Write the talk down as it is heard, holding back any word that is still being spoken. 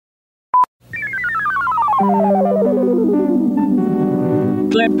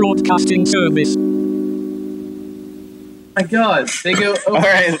Web broadcasting service. My God, they go. All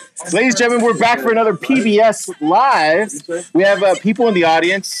right, ladies and gentlemen, we're back for another PBS Live. We have people in the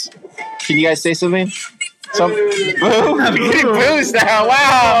audience. Can you guys say something? Boo? I'm getting boos now.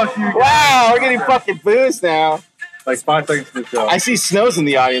 Wow, we're getting fucking boos now. Like 5 seconds to the show. I see Snow's in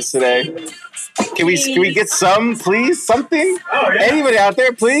the audience today. Can we get some, please? Something? Oh, yeah. Anybody out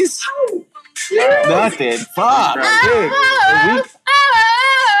there, please? Nothing. Fuck, dude.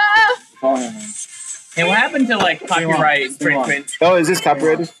 Hey, what happened to like copyright infringement? Oh, is this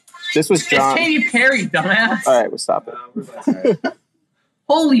copyrighted? This was John. It's Katy Perry, dumbass. All right, we'll stop it.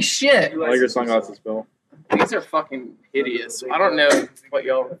 Holy shit! I like your sunglasses, Bill. These are fucking hideous. I don't know what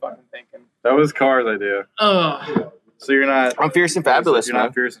y'all were fucking thinking. That was Car's idea. Oh. So you're not. I'm fierce and fabulous. You're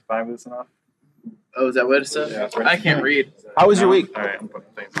not fierce and fabulous enough. Oh, is that what it says? Yeah, right. I can't read. How was your week? All right, I'm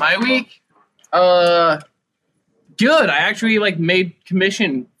putting things. My week? Good. I actually like made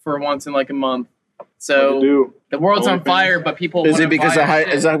commission for once in like a month. So the world's on fire, but people. Is it because of high?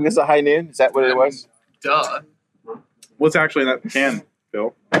 Is that because of high noon? Is that what it was? Duh. What's actually in that can,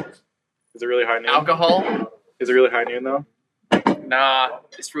 Bill? Is it really high noon? Alcohol? Is it really high noon though? Nah,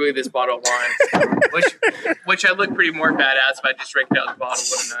 it's really this bottle of wine, which I look pretty more badass if I just drank it out of the bottle,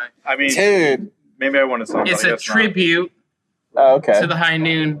 wouldn't I? I mean, dude, maybe I want to stop. It's a tribute to the high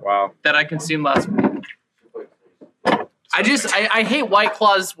noon that I consumed last week. I hate White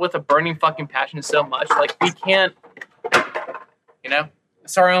Claws with a burning fucking passion so much. Like, we can't,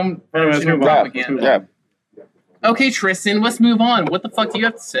 it's our own version of propaganda. Yeah. Okay, Tristan, let's move on. What the fuck do you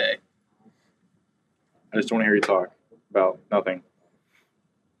have to say? I just don't want to hear you talk about nothing.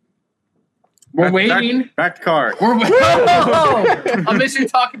 We're waiting. Back to car. We're waiting. I'll miss you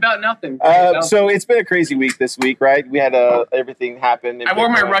talk about nothing. So it's been a crazy week this week, right? We had everything happen. I wore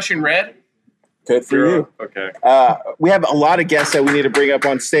my Russian red. Good for you. Okay. We have a lot of guests that we need to bring up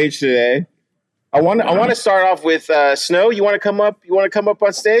on stage today. I want to start off with Snow. You want to come up? You want to come up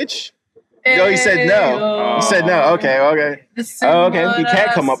on stage? No, he said no. He said no. Okay. Okay. He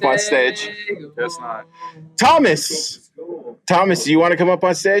can't come up on stage. Guess not. Thomas, do you want to come up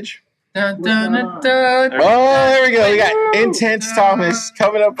on stage? Dun, dun, dun, dun. Oh, there we go. We got Intense Thomas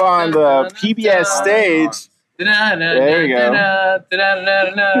coming up on the PBS stage. There we go.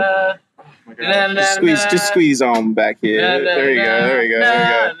 Just squeeze on back here. There you go.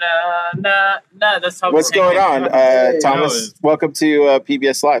 That's how What's going on, Thomas? Welcome to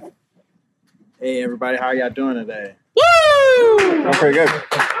PBS Live. Hey everybody, how y'all doing today? Woo! I'm pretty good.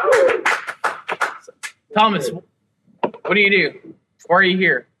 Thomas, what do you do? Why are you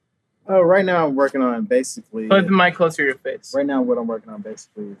here? Oh, right now I'm working on basically. Put the mic closer to your face. Right now, what I'm working on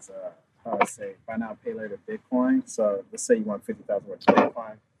basically is how I say buy now, pay later Bitcoin. So let's say you want 50,000 worth of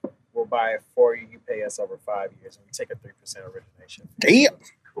Bitcoin, we'll buy it for you. You pay us over 5 years, and we take a 3% origination. Damn,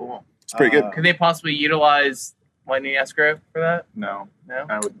 cool. It's pretty good. Could they possibly utilize Lightning Escrow for that? No, no,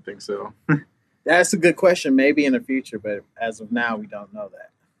 I wouldn't think so. That's a good question. Maybe in the future, but as of now, we don't know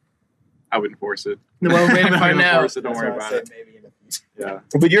that. I wouldn't force it. No, we're waiting to find out. Don't worry about it. Maybe in the future. Yeah.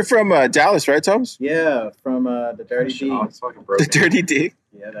 But you're from Dallas, right, Thomas? Yeah, from the Dirty D. Oh, it's fucking broken. The Dirty D?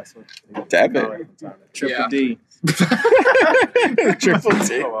 Yeah, that's what. Damn it. Triple D. Triple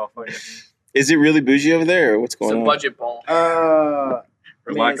D. Oh, well, Is it really bougie over there, or what's going on? It's a budget ball.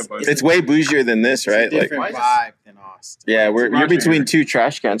 It's way bougier than this, right? It's a different vibe than Austin. Yeah, you're between two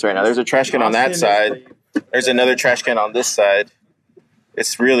trash cans right now. There's a trash can on that side. There's another trash can on this side.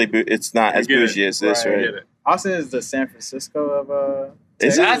 It's really it's not as bougie as this, right? Austin is the San Francisco of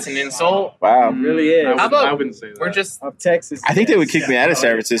That's an insult. Wow, it really is. How about I wouldn't say that. We're just of Texas. I think they would kick me out of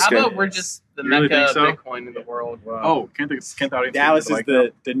San Francisco. How about we're just the mecca of Bitcoin in the world? Wow. Oh, can't Dallas is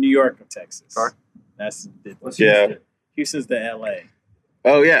the New York of Texas. Sorry? That's yeah. Houston's the LA.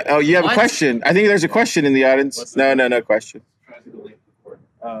 Oh yeah. Oh, you have a question. I think there's a question in the audience. No question.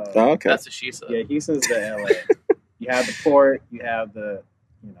 Oh, okay. That's what she said. Yeah, Houston's the LA. You have the port. You have the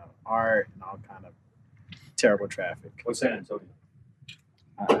art and all kind of terrible traffic. What's San Antonio?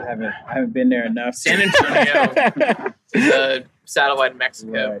 I haven't been there enough. San Antonio is a satellite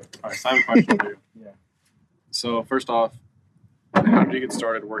Mexico. Right. All right, so I have a question for you. Yeah. So first off, how did you get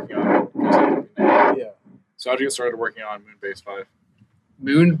started working on? Yeah. So how did you get started working on Moonbase 5?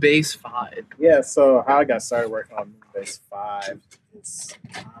 Moonbase 5. Yeah. So how I got started working on Moonbase 5 is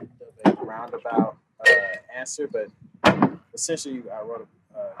kind of a roundabout answer, but essentially I wrote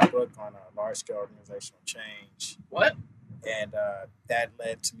a book on large-scale organizational change. What? And that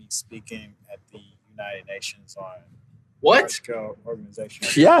led to me speaking at the United Nations on what? Large-scale organizational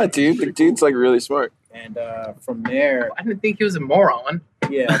change. Yeah, dude. The dude's like really smart. And from there, I didn't think he was a moron.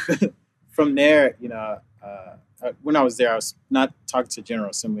 Yeah. From there, when I was there, I was not talking to General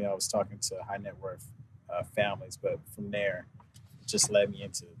Assembly. I was talking to high net worth families. But from there, it just led me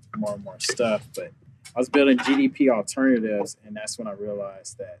into more and more stuff. But I was building GDP alternatives, and that's when I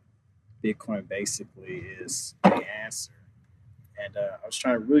realized that Bitcoin basically is the answer. And I was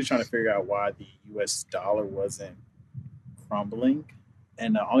really trying to figure out why the U.S. dollar wasn't crumbling,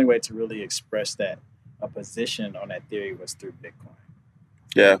 and the only way to really express that a position on that theory was through Bitcoin.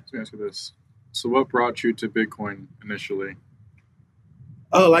 Yeah. Let me ask you this. So what brought you to Bitcoin initially?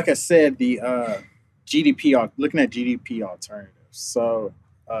 Oh, like I said, the looking at GDP alternatives. So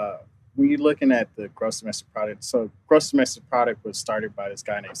when you're looking at the gross domestic product, so gross domestic product was started by this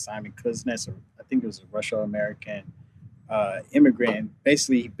guy named Simon Kuznets, or I think it was a Russo-American immigrant. And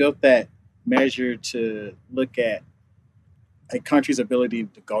basically, he built that measure to look at a country's ability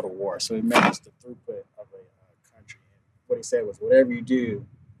to go to war. So it measures the throughput of a country. And what he said was, whatever you do,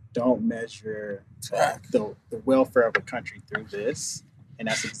 don't measure the welfare of a country through this. And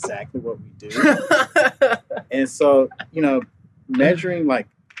that's exactly what we do. And so, measuring like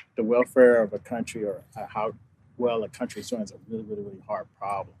the welfare of a country or how well a country is doing is a really, really, really hard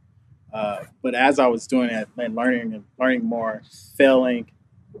problem. But as I was doing it and learning more, failing,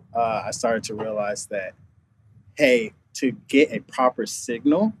 I started to realize that, hey, to get a proper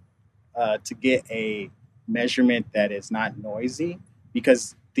signal, to get a measurement that is not noisy,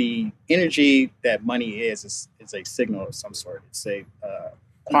 because the energy that money is a signal of some sort. It's a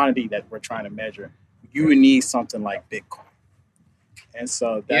quantity that we're trying to measure. You would need something like Bitcoin. And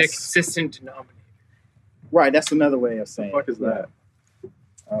so that's a consistent denominator. Right. That's another way of saying What the fuck is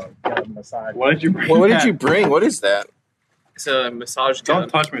that? Got a massage. What did you bring? What did you bring? What is that? It's a massage gun. Don't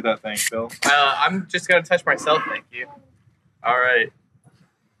touch me with that thing, Phil. I'm just going to touch myself, thank you. All right.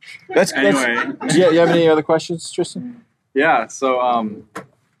 Anyway. You have any other questions, Tristan? Yeah, so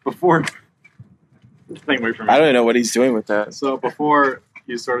before thing away from me. I don't even know what he's doing with that. So before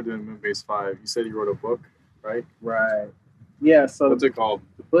you started doing Moonbase 5, you said you wrote a book, right? Right. Yeah. So What's it called?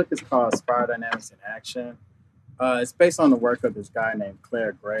 the book is called Spiral Dynamics in Action. It's based on the work of this guy named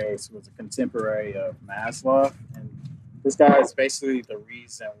Claire Graves, who was a contemporary of Maslow. And this guy is basically the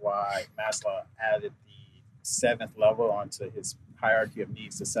reason why Maslow added the 7th level onto his hierarchy of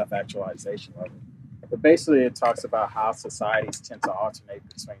needs, the self-actualization level. But basically, it talks about how societies tend to alternate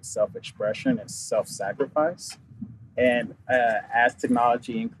between self-expression and self-sacrifice. And as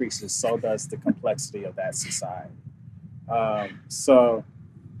technology increases, so does the complexity of that society. So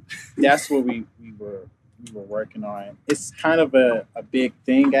that's what we were working on. It's kind of a big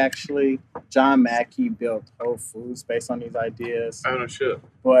thing, actually. John Mackey built Whole Foods based on these ideas. Oh, no shit.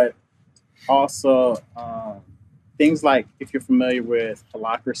 But also things like, if you're familiar with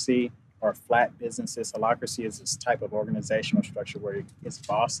holacracy or flat businesses, holacracy is this type of organizational structure where it's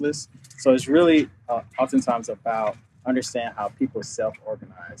bossless. So it's really oftentimes about understand how people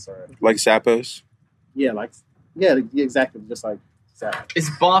self-organize, or Like Zappos? yeah, exactly, just like that. It's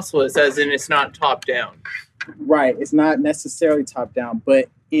bossless, as in it's not top down. Right. It's not necessarily top down, but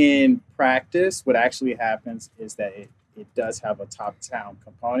in practice, what actually happens is that it does have a top down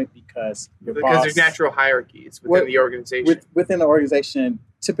component because There's natural hierarchies within the organization. Within the organization,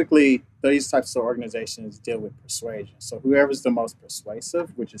 typically these types of organizations deal with persuasion. So whoever's the most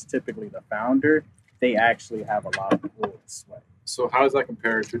persuasive, which is typically the founder, they actually have a lot of pull and sway. So how does that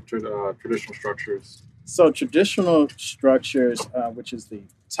compare to traditional structures? So traditional structures, which is the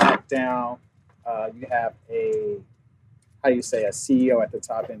top down, you have a CEO at the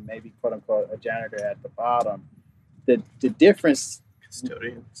top and maybe quote unquote a janitor at the bottom. The difference.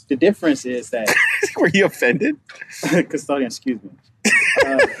 Custodians. The difference is that Were you offended? custodian. Excuse me.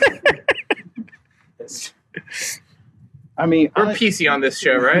 I mean, We're PC on this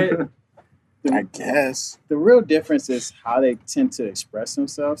show, right? I guess. the real difference is how they tend to express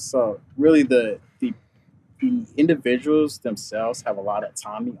themselves. So really, the individuals themselves have a lot of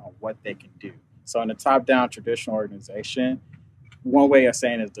autonomy on what they can do. So in a top-down traditional organization, one way of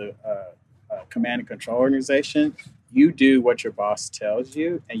saying is the command and control organization, you do what your boss tells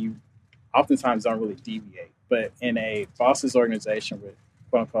you, and you oftentimes don't really deviate. But in a bosses organization with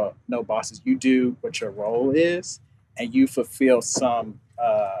quote unquote no bosses, you do what your role is, and you fulfill some,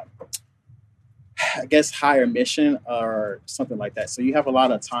 higher mission or something like that. So you have a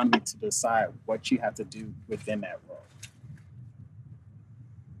lot of autonomy to decide what you have to do within that role.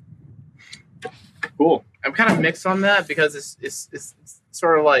 Cool. I'm kind of mixed on that because it's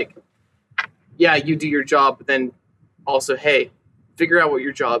sort of like, yeah, you do your job, but then also, hey, figure out what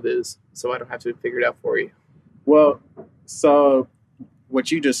your job is so I don't have to figure it out for you. Well, so what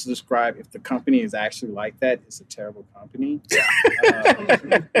you just described, if the company is actually like that, it's a terrible company.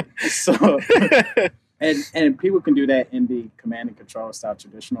 So, and and people can do that in the command and control style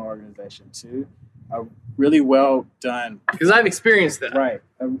traditional organization too. A really well done, Because I've experienced that. right?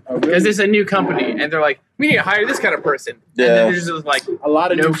 Because it's a new company, and they're like, we need to hire this kind of person. Yeah. And then there's just like a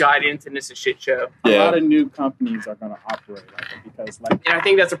lot of no new, guidance, and it's a shit show. a lot of new companies are going to operate like it because like And I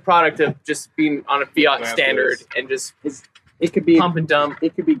think that's a product of just being on a fiat That's standard this. and just it could be pump and dump.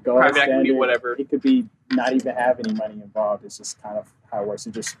 it could be gold private equity, standard, whatever. It could be not even have any money involved. It's just kind of how it works.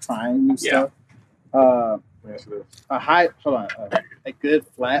 You're just trying new stuff. A good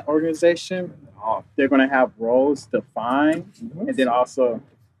flat organization, they're going to have roles defined, and then also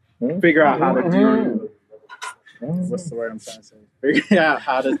figure out how to do. What's the word I'm trying to say? Figure out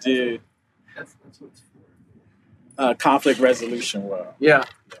how to do conflict resolution well. Yeah.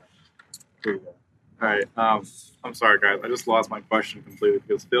 There you go. All right. I'm sorry, guys. I just lost my question completely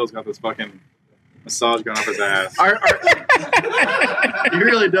because Phil's got this fucking massage gun up his ass. He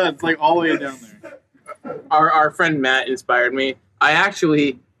really does. It's like all the way down there. Our friend Matt inspired me. I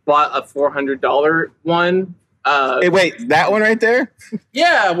actually bought a $400 one. Hey, wait, that one right there?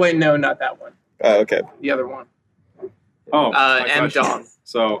 Yeah, wait, no, not that one. Oh, okay. The other one. Oh, my and question. John.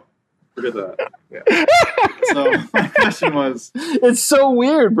 So, forget that. Yeah. So, my question was, It's so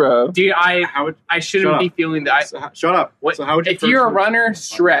weird, bro. Dude, I shut shouldn't up. be feeling that. so, shut up. What, So, how would you if you're a personally- runner,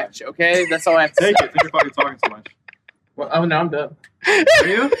 stretch, okay? That's all I have to say. Take it. Think you're fucking talking so much. Well, oh, no, I'm done. Are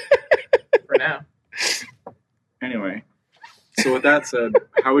you? For now. Anyway, so with that said,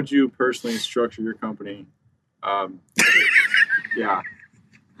 how would you personally structure your company? Yeah.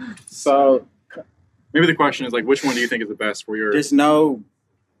 So Maybe the question is like, which one do you think is the best for your? there's no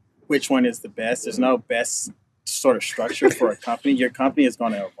which one is the best. There's no best sort of structure for a company. Your company is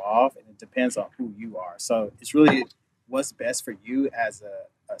going to evolve, and it depends on who you are. So it's really what's best for you as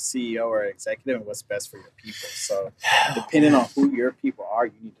a CEO or executive, and what's best for your people. So depending on who your people are,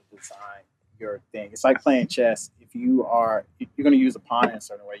 you need to design your thing. It's like playing chess. If you're going to use a pawn in a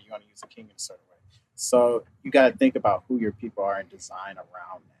certain way, you're going to use a king in a certain way. So you got to think about who your people are and design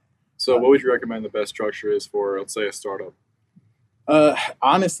around that. So what would you recommend the best structure is for, let's say, a startup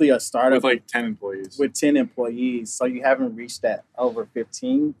Honestly, a startup with like 10 employees? with 10 employees, so you haven't reached that over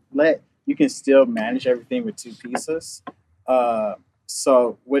 15 you can still manage everything with two pieces.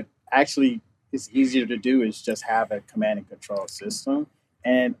 So what actually is easier to do is just have a command and control system.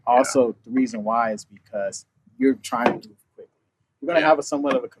 And also the reason why is because you're trying to move quickly. You're going to have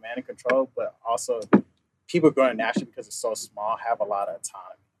somewhat of a command and control, but also people are going to naturally, because it's so small, have a lot of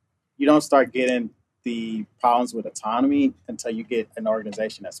autonomy. You don't start getting the problems with autonomy until you get an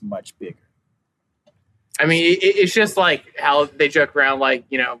organization that's much bigger. I mean, it's just like how they joke around, like,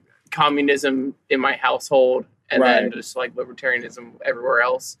 you know, communism in my household and then Right. just like libertarianism everywhere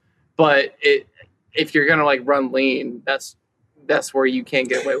else. But if you're going to like run lean, that's where you can't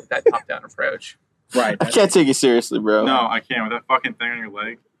get away with that top-down approach. Right. I can't take you seriously, bro. No, I can't. With that fucking thing on your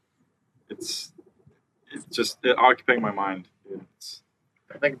leg, it's occupying my mind.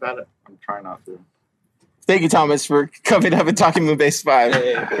 Think about it. I'm trying not to. Thank you, Thomas, for coming up and talking Moonbase 5.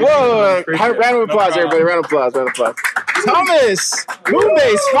 Hey, Whoa! Appreciate it. Round of applause, everybody. Round of applause. Round of applause. Thomas!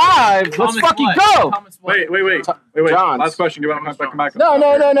 Moonbase 5! Let's Thomas fucking what? go! Thomas what? Wait. Johns. Last question. Come back.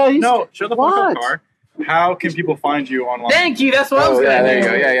 No. He's, No, shut the fuck What? up, Car. How can people find you online? Thank you. That's what I was Oh, going yeah, to there you do.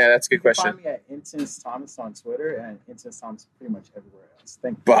 go. Yeah, that's a good you can question. find me at Intense Thomas on Twitter and Intense Thomas pretty much everywhere else.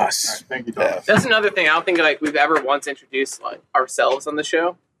 Thank you. All right, Boss. thank you, Thomas. That's another thing. I don't think like we've ever once introduced like ourselves on the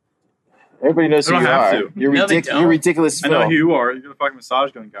show. Everybody knows They who don't you have are. to. You're, No, they don't. you're ridiculous. I know Phil. who you are. You're the fucking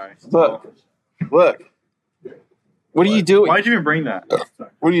massage gun guy. Look. What are you doing? Why'd you even bring that? What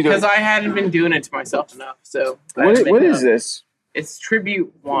are you doing? Because I hadn't been doing it to myself enough. So I had What, to make what it is up. this? It's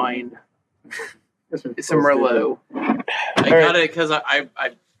tribute wine. It's a Merlot. I right. got it because I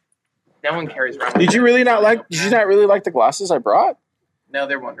no one carries around. Did you not really like the glasses I brought? No,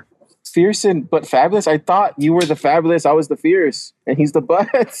 they're wonderful. Fierce and but fabulous. I thought you were the fabulous. I was the fierce, and he's the but.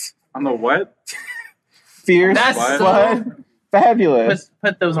 On the what? Fierce, That's but fabulous.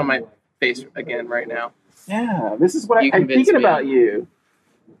 Put those on my face again right now. Yeah, this is what You I'm convinced thinking me. about you.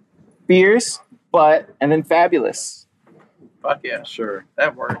 Fierce, but and then fabulous. Fuck yeah, Sure.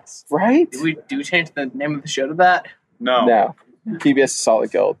 that works. Right? Do we change the name of the show to that? No. No. PBS is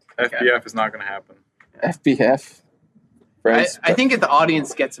solid gold. FBF is not going to happen. FBF. Friends. I think if the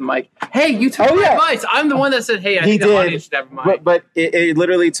audience gets a mic, hey, you took Oh, my yeah. advice. I'm the one that said, hey, I He think the did, audience should have a mic. But it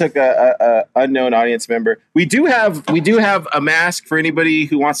literally took a unknown audience member. We do have a mask for anybody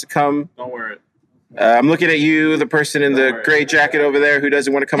who wants to come. Don't wear it. I'm looking at you, the person in the Don't worry. gray jacket over there who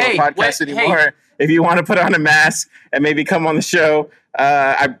doesn't want to come Hey, on podcast wait, anymore. hey. If you want to put on a mask and maybe come on the show,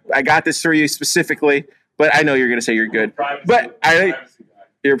 I got this for you specifically. But I know you're going to say you're good. But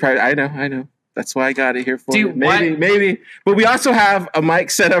you're probably, I know. That's why I got it here for Dude, you. Maybe. But we also have a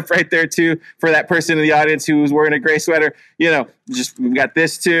mic set up right there too for that person in the audience who was wearing a gray sweater. We got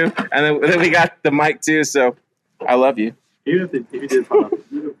this too, and then we got the mic too. So I love you. Even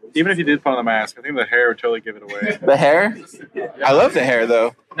if you did put on the mask, I think the hair would totally give it away. The hair? I love the hair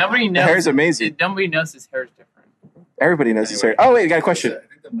though. Nobody knows. The hair's amazing. Nobody knows his hair is different. Everybody knows his hair. Oh wait, we got a question. I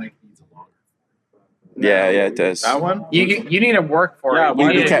think the mic needs a longer. Yeah, it does. That one? You need to work for Yeah, it. why You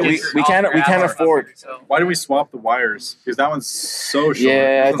do need we to can't- get we can't off afford- so. Why do we swap the wires? Because that one's so short.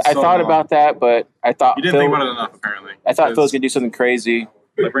 Yeah, This one's I so thought long. about that, but I thought You didn't think about it enough, apparently. I thought Phil's gonna do something crazy.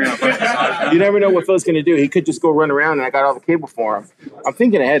 Like bringing up You never know what Phil's gonna do. He could just go run around, and I got all the cable for him. I'm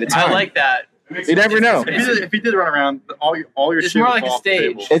thinking ahead of time. I like that. You never know. If he did run around, all your It's shit more would like a fall off the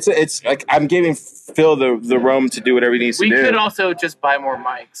stage. table. It's like I'm giving Phil the room to do whatever he needs We to do. could also just buy more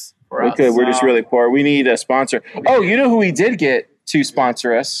mics for We us. could. We're just really poor. We need a sponsor. Oh, you know who we did get to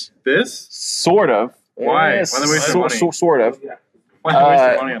sponsor us? This? Sort of. Why? Yes, Why they wasting money? Sort of. Why are they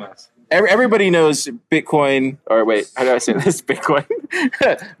wasting money on us? Everybody knows Bitcoin. Or wait, how do I say this? Bitcoin.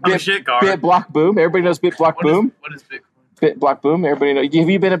 Oh shit, Gar. BitBlock Boom. Everybody knows BitBlock Boom. What is Bitcoin? BitBlock Boom. Everybody know. Have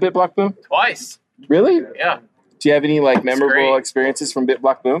you been a BitBlock Boom? Twice. Really? Yeah. Do you have any memorable great. experiences from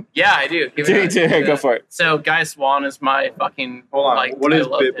BitBlock Boom? Yeah, I do. Give it a- Go for it. So, Guy Swan is my fucking. Hold on. What is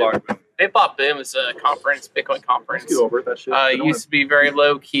BitBlock? BitBlock Boom is a conference, Bitcoin conference. Get over that shit. It used to be very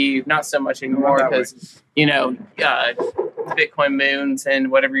low key, not so much anymore that because Bitcoin moons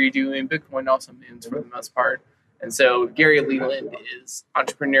and whatever you're doing, Bitcoin also moons for the most part. And so Gary Leland is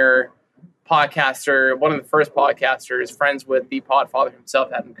entrepreneur, podcaster, one of the first podcasters, friends with the Podfather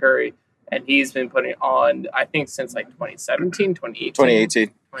himself, Adam Curry, and he's been putting on, I think, since 2017, 2018.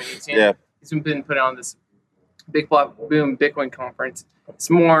 2018. Yeah. He's been putting on this BitBlock Boom Bitcoin conference.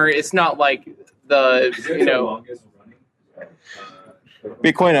 It's not like the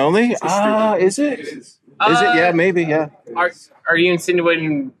Bitcoin only? Is it? Is it? Yeah, maybe. Yeah. Are you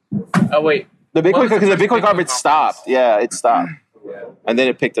insinuating? Oh wait. The What Bitcoin was the because the first Bitcoin Bitcoin conference stopped. Yeah, it stopped, and then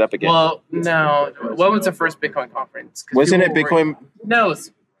it picked it up again. Well, no. What was the first Bitcoin conference? 'Cause Wasn't it people were- Bitcoin? No,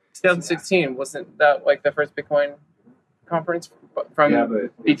 it's 2016. Wasn't that the first Bitcoin conference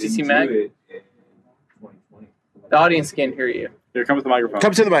from BTC Mag? The audience can't hear you. Here, come with the microphone.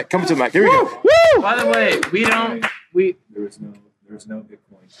 Come to the mic. Here we go. Woo! By the way, There was no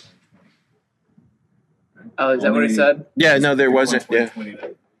Bitcoin. Oh, is that what he said? Yeah, no, there wasn't. Yeah.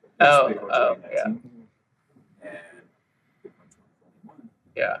 Oh, yeah.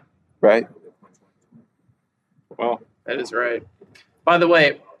 Yeah, Right. Well, that is right. By the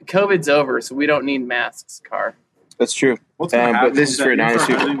way, COVID's over, so we don't need masks, Car. That's true. what's going to But happen? this is for an honest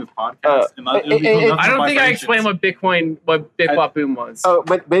I don't think I explained what BitBlock Boom was. Oh,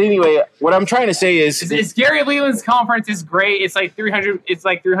 but anyway, what I'm trying to say is, It's Gary Leland's conference is great. It's 300. It's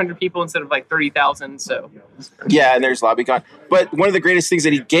 300 people instead of 30,000. So yeah, and there's lobby con. But one of the greatest things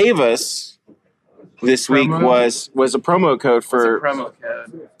that he gave us this week was a promo code for promo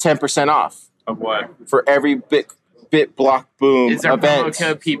code. 10% off Of what? for every BitBlock Boom Is there event. promo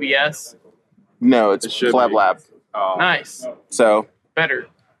code PBS? No, it's It should Pleb be. Lab. Oh. Nice, So better.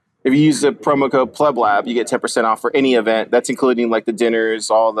 if you use the promo code Pleb Lab, you get 10% off for any event. That's including the dinners,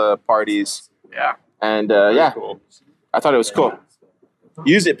 all the parties, Yeah, and Very cool. I thought it was cool.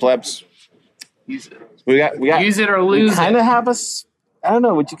 Use it, plebs. use it. We got. Use it or We lose kind it. of have us. I don't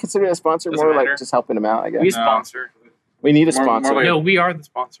know. Would you consider it a sponsor? Doesn't More matter. just helping them out. I guess We sponsor. we need a More sponsor. like- No, we are the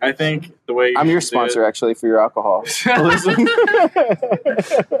sponsor. I think the way I'm your should do sponsor it actually for your alcohol. I'm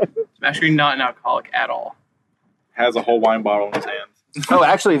actually not an alcoholic at all. has a whole wine bottle in his hands. Oh,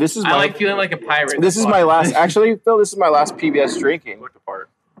 actually, this is I my. like feeling like a pirate. This is my last. Actually, Phil, this is my last PBS drinking. Look the part.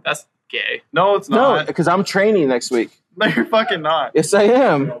 That's gay. No, it's No, not. because I'm training next week. No, you're fucking not. Yes, I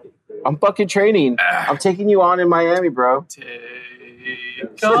am. I'm fucking training. I'm taking you on in Miami, bro. Yeah,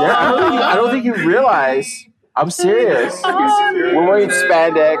 I don't think you realize. I'm serious. We're wearing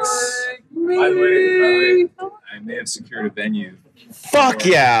spandex. I may have secured a venue. Fuck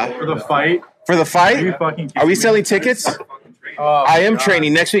yeah! For the fight, For the are you fight? fucking Are we kidding me? selling tickets? I am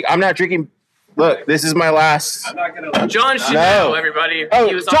training next week. I'm not drinking. Look, this is my last. I'm not gonna. John should No. know, everybody. Oh,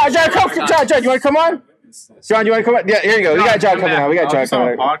 He was on John, the show come, one time. John, you want to come on? John, you want to come on? Yeah, here you go. We got John come coming back. on. We got I was John just on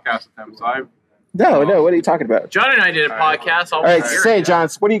coming a on. podcast with him, so I No, what are you talking about? John and I did a podcast. All right, say, John,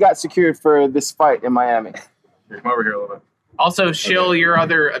 what do you got secured for this fight in Miami? here, come over here a little bit. Also, Shill, your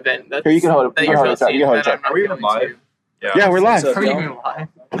other event. That's, Here, you can hold it. That You can you're hold it, John. hosting. You can hold it, that I'm John. not Are we even going live? to. Yeah, we're live. What's up, Are you y'all?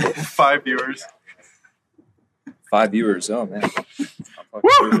 even live? 5 viewers. 5 viewers. Oh man. I'm fucking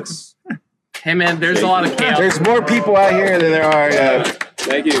Woo! nervous. Hey, man, there's a lot of chaos. There's more people out here than there are.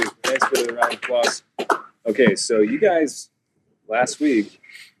 Thank you. Thanks for the round of applause. Okay, so you guys last week.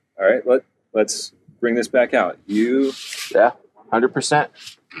 All right, let's bring this back out. You, 100%.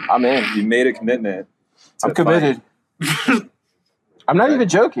 I'm in. you made a commitment. I'm committed. I'm not even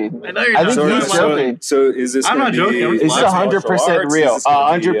joking. I know you're I not. think he's joking. So is this? I'm gonna not joking. be- I'm This is Martial 100% real.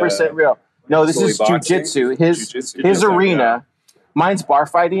 100% real. No, this fully is boxing? jujitsu. His Jiu-jitsu. arena. Mine's bar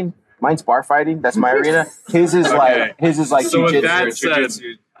fighting. That's my arena. His is Okay. like So with jujitsu. that said,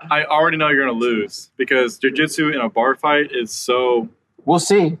 I already know you're gonna lose because jiu-jitsu in a bar fight is so We'll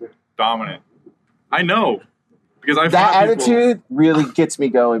see. dominant. I know because I That fought people- attitude really gets me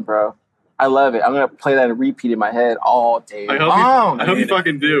going, bro. I love it. I'm gonna play that and repeat in my head all day I long. hope you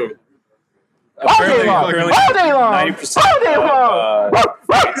fucking do. All day long. apparently All day long. 90% All day long.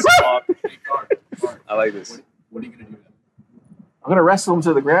 I like this. I'm gonna wrestle him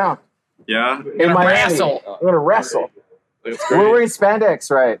to the ground Yeah, in Miami. wrestle. I'm gonna wrestle. that's We're great. wearing spandex,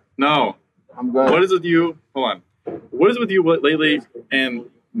 right? No, I'm going. what is with you? Hold on. What is with you lately and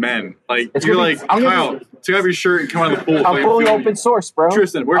men? Like It's you're gonna be- like I'm gonna Kyle, take off your shirt and come out of the pool. I'm fully open source, bro.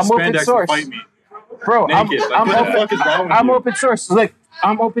 Tristan, where's I'm open spandex source, to fight me? bro. Naked. Like, what the fuck is wrong with I'm you? open source. Like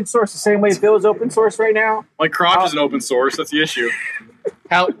I'm open source the same way Phil is open source right now. My crotch is an open source. That's the issue.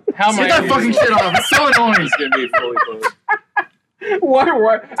 How am I? Get that fucking shit off. It's so annoying. It's gonna be fully clothed.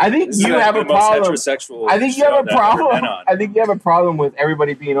 What? I think This is you like have the a most problem. heterosexual I think you show have a that I've ever problem. been on. I think you have a problem with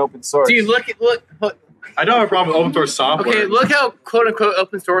everybody being open source. Dude, look. I don't have a problem with open source software. Okay, look how quote unquote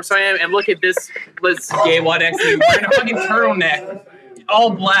open source I am, and look at this. Let's gay white X wearing a fucking turtleneck, all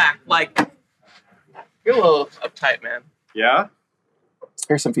black. Like, you're a little uptight, man. Yeah,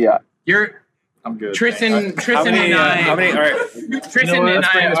 Here's some fiat. You're I'm good. Tristan. How Tristan many? and I. How many? All right. Tristan and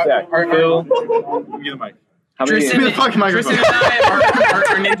I Let's back. are Phil, Give me the mic. how many? Tristan, Give me the fucking microphone. Tristan and I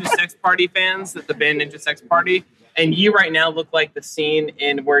are Ninja Sex Party fans. The band Ninja Sex Party. And you right now look like the scene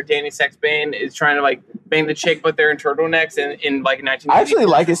in where Danny Sexbane is trying to like bang the chick, but they're in turtlenecks in like 19. I actually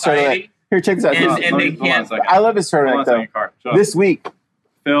like his society. turtleneck. Here, check this out. And- This- and Hold on, they hold on a can't- second. I love his Hold on turtleneck a though. second, Car. Shut up. This week.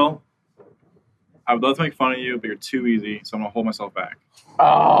 Phil, I would love to make fun of you, but you're too easy, so I'm gonna hold myself back.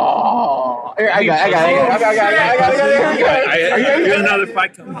 Oh, here, I got it. Here's another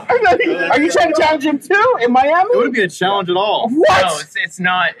fight coming up. Are you trying to challenge him too in Miami? It wouldn't be a challenge at all. No, What? it's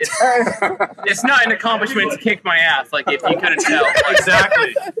not. It's not an accomplishment to kick my ass. Like if you couldn't tell. Like,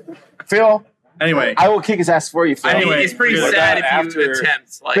 Exactly. Phil, Anyway, I will kick his ass for you, Phil. I mean, Anyway, it's pretty what sad about if you after-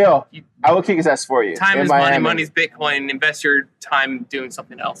 attempt. Like, Phil, you, I will kick his ass for you. time in is money, Miami. money's Bitcoin. Invest your time doing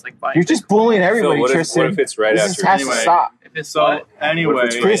something else, like buying. You're just bullying Phil, everybody, what if Tristan. it's right this after? has to Anyway. stop. If it's so what? anyway,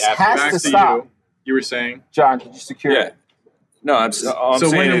 Chris after- has back to to stop. you were saying. John, did you secure Yeah. it? No, I'm all I'm So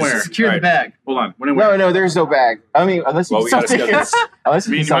when saying and is where? Secure all the right, bag. Hold on. When and where? No, there's no bag. I mean, unless you Well, we sell gotta schedule tickets. Unless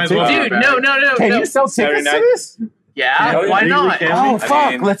I mean, you you sell might as well. tickets. Dude, no. Can you sell tickets Saturday to this? Yeah, Yeah, why legally not? can. Oh, I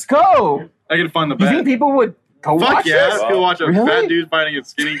fuck. mean- Let's go. I can find the You think bet. people would go Fuck watch yeah! this? People watch a Really? fat dude fighting a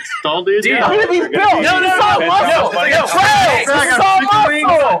skinny tall dude. Dude, yeah. I'm going to be We're Bill. gonna be- No, No, muscle. Hey, This is I got all chicken wings.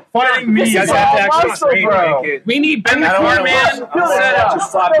 muscle. Fighting me. This You is guys have to all actually muscle, train bro. to make it. We need Ben the I don't Core wanna Man watch- set up.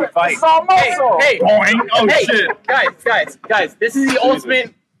 Just sloppy fight. It's all muscle. Hey, Boing. Oh hey, shit. guys, this is the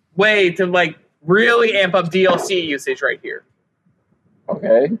ultimate way to like really amp up DLC usage right here.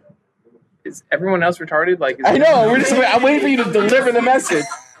 Okay. Is everyone else retarded? Like, is I know. I'm waiting for you to deliver the message.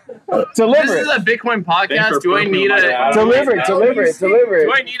 Deliver This is it. a Bitcoin Thanks podcast. for Do I proving need my a? dad. Deliver it. Deliver it. Deliver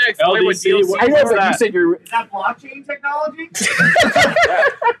Do I it. need to explain what LDC, DLC? I know, What's but you that? said you're. Is that blockchain technology?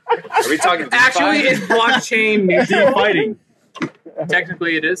 Are we talking? Actually, DeFi? it's blockchain. Team fighting.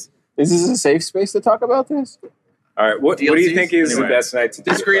 Technically, it is. Is this a safe space to talk about this? All right. What do you DLCs? think is Anyway. the best night to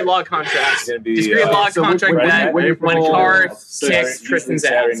do Discrete it? log It's contracts. gonna be Discrete log so contract when- that when- when when- Carr Saturday- kicks Tristan's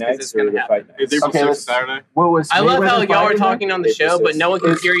usually Saturday ass because nights it's or gonna the happen. fight nights? It's April Okay, 6th, let's- Saturday. What was I love how Mayweather y'all are fighting talking on the show, but no one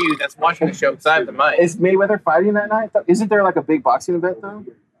can hear you that's watching the show because I have the mic. Is Mayweather fighting that night? Isn't there like a big boxing event though?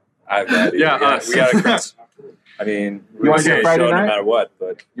 I've got it. Yeah, us. we got to cross. I mean, You wanna do gonna it Friday show no night? matter what,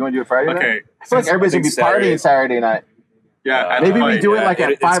 but You want to do it Friday night? Okay. I feel like everybody's gonna be Saturday. partying Saturday night. Yeah. at the Maybe we fight. do it like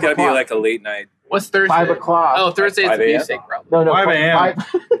at it's 5 gotta be o'clock. like a late night. What's Thursday? 5 o'clock. Oh, Thursday is 5 the a.m.? music, probably. No, $5 a.m.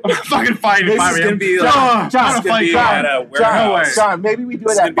 I'm fucking fighting This 5 is a.m. gonna be like John, John, I'm it's gonna fight be John. at a John, warehouse. John, maybe we do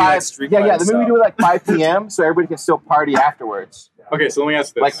It's it gonna at be like 5. street Yeah, fight maybe we style. do it like 5 p.m. so everybody can still party afterwards. Okay, so let me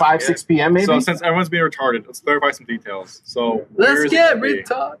ask this. Like 5, 6 p.m. maybe. So since everyone's being retarded, let's clarify some details. So where Let's is it get gonna be?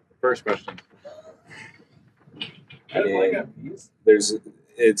 retarded. First question. I mean,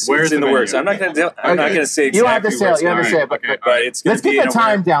 it's Where's in the the works. venue? I'm not gonna say exactly You don't have to say where it. it's You don't have to gonna say it. But, Okay, but it's gonna let's get be the in a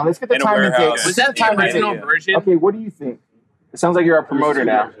time down. Let's get the in a time and warehouse. date. Was that the Yeah, original yeah. version? Okay, what do you think? It sounds like you're our promoter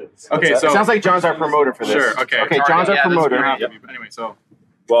now. Okay, It so sounds like John's our promoter for this. Sure, okay. Okay, John's our Yeah, that's promoter. you have to be. Anyway, so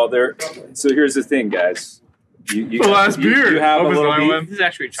Well, so here's the thing, guys. You the last beer. You have a Opens little my beef. one. This is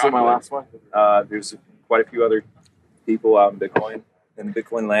actually This is my chocolate. last one. There's quite a few other people out in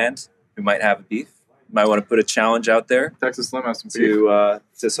Bitcoin land. who might have a beef. Might want to put a challenge out there Texas Slim has some beef.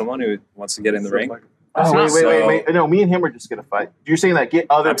 to someone who wants to get in the ring. Oh, wait. No, me and him are just going to fight. You're saying that get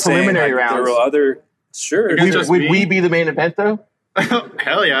other preliminary rounds. There were other... Sure. Would we be the main event, though?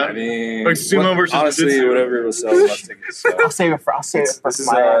 Hell yeah. I mean... Like sumo versus honestly, jiu-jitsu. whatever will sell enough tickets. So. I'll save it for This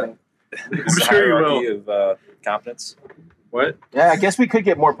Miami. is a sure you hierarchy of competence. What? Yeah, I guess we could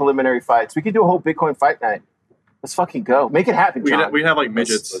get more preliminary fights. We could do a whole Bitcoin fight night. Let's fucking go. Make it happen, John. We have like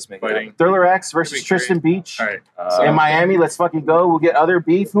midgets Let's make it fighting. Thriller X versus Tristan Beach. All right. In Miami, let's fucking go. We'll get other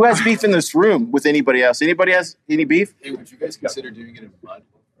beef. Who has beef in this room with anybody else? Anybody has any beef? Hey, would you guys consider doing it in mud?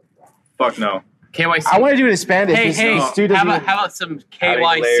 Fuck no. KYC. I want to do it in Spanish. Hey, how about some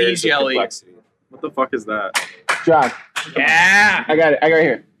KYC jelly? What the fuck is that? John, Yeah. I got it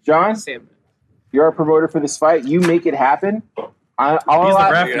here. John, you're our promoter for this fight. You make it happen. He's the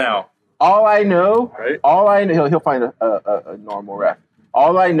ref now. All I know, Right. he'll find a normal ref.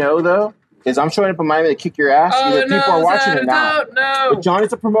 All I know, though, is I'm showing up in Miami to kick your ass. Either people are watching or not. No. But John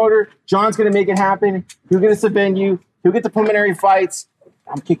is a promoter. John's going to make it happen. He'll get us a venue. He'll get the preliminary fights.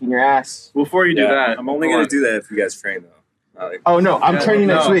 I'm kicking your ass. Before you do that, I'm only going to do that if you guys train, though. Oh, no, I'm training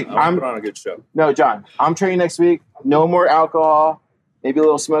next week. I'm put on a good show. No, John, I'm training next week. No more alcohol. Maybe a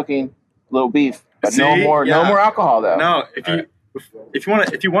little smoking, a little beef. But no more alcohol, though. No, if you want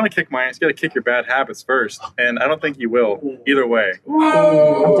to kick my ass, you got to kick your bad habits first, and I don't think you will. Either way.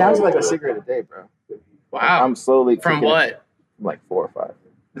 I'm down to like a cigarette a day, bro. Wow. I'm slowly From kicking what? it. From like 4 or 5.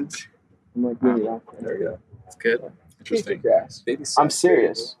 I'm like really out There we go. That's good. Interesting. Kick your ass. Baby I'm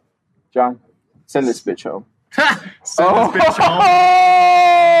serious. John, send this bitch home. Send this bitch home.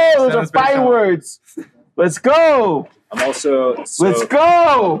 Oh, those Send are this bitch fighting home. words. Let's go. I'm also... Let's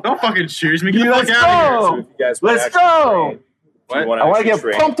go. Don't fucking choose me. Get the Let's fuck out go. of So if you guys wanna Let's actually go. train, if you wanna I want to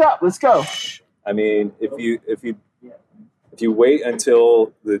actually get train, pumped up. Let's go. I mean, if you wait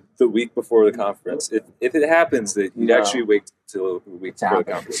until the week before the conference, if it happens that you'd No. actually wait till the week before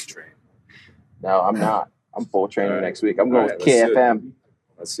the happens. conference to train. No, I'm not. I'm full training All right. next week. I'm going All right, with let's do it. KFM.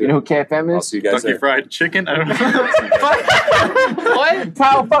 Let's see. You know who KFM I'll is? see you guys Kentucky there. Fried Chicken. I don't know. What?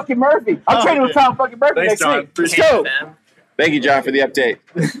 Kyle fucking Murphy. I'm Oh, training with okay. Kyle fucking Murphy Thanks, next John. week. Let's go. Thank you, John, for the update.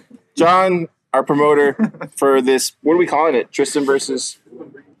 John, our promoter for this, what are we calling it? Tristan versus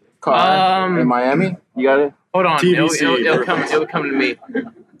Carr in Miami? You got it? Hold on. TBC. It'll come to me.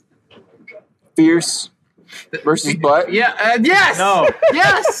 Fierce versus Butt? Yeah. Yes. No.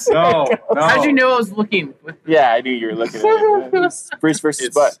 Yes. No. How'd you know I was looking? Yeah, I knew you were looking at it. Fierce versus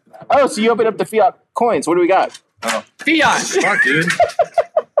It's- Butt. Oh, so you opened up the fiat coins. What do we got? Fiat. Fuck, dude.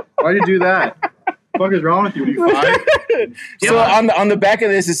 Why'd you do that? What the fuck is wrong with you? You five? So on the back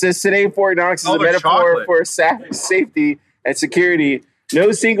of this, it says today Fort Knox is Oh, a they're metaphor chocolate. for safety and security.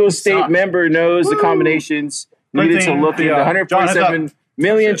 No single state member knows the combinations needed to look into 147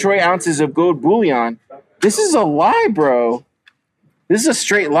 million troy ounces of gold bullion. This is a lie, bro. This is a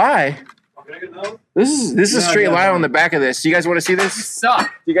straight lie. This is a straight lie on the back of this. You guys want to see this?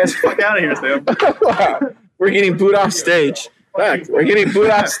 Suck. You guys Fuck out of here, Sam. We're getting booed off stage. Fuck, we're getting booed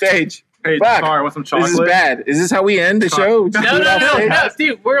off stage. Hey, Fuck. Car, want some chocolate? This is bad. Is this how we end the show? Just No, booed off stage? no,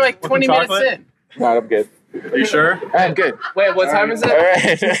 dude. We're like 20 some minutes chocolate? in. No, I'm good. Are you sure? I'm good. Wait, what time is All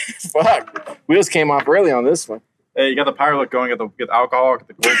it? right. Fuck. Wheels came off early on this one. Hey, you got the power look going. Get the alcohol. Get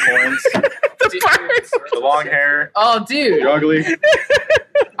the gold coins. The long hair. Oh, dude. You're ugly.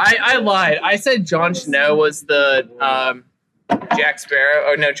 I lied. I said Jon Snow was the Jack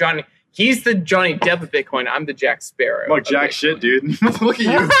Sparrow. Oh no, Johnny. He's the Johnny Depp of Bitcoin. I'm the Jack Sparrow. I'm like jack of shit, dude. Look at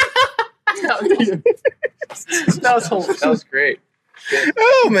you. that was great.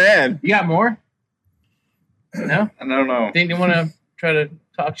 Oh, man. You got more? No? I don't know. Think you want to try to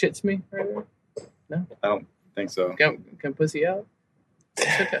talk shit to me? Right there? I don't think so. Come pussy out?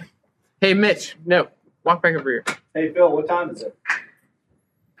 It's okay. Hey, Mitch. No. Walk back over here. Hey, Phil, what time is it?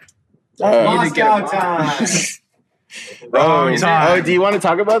 Moscow time. Oh, do you want to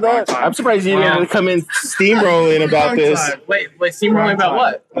talk about that? I'm surprised you didn't come in steamrolling about this. Wait, steamrolling about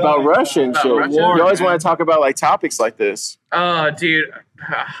what? About Russia and About shit. Russia? You always want to talk about like topics like this. Oh, dude.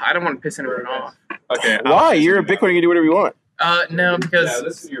 I don't want to piss anyone off. Okay. Why? You're a Bitcoin. You can do whatever you want. No, because...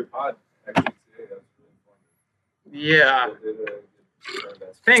 this is your pod. Actually, today. Yeah.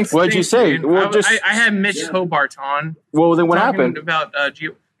 Thanks. What'd you say? Dude. Well, I had Mitch Hobart on. Well, then what talking happened? About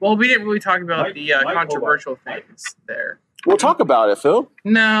well, we didn't really talk about the controversial things there. We'll talk about it, Phil.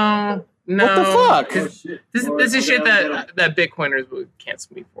 No. What the fuck? 'Cause This is shit that Bitcoiners would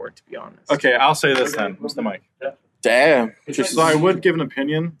cancel me for, to be honest. Okay, I'll say this then. What's the mic? Damn. So I would give an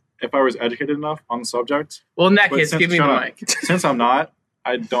opinion if I was educated enough on the subject. Well, in that But case, since- give me the shut up. mic. Since I'm not,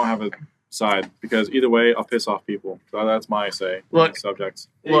 I don't have a side because either way, I'll piss off people. So that's my say. Look. Subjects.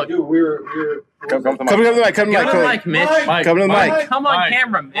 Look, Dude, we were Come to the Come to the mic. Come to give the it a mic. mic, Mitch. Mike. Come to the mic. Come on Mike.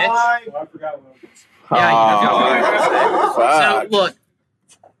 camera, Mitch. Oh, I forgot what it was. Yeah, Fuck. So look,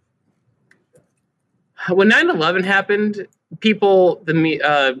 when 9/11 happened, people,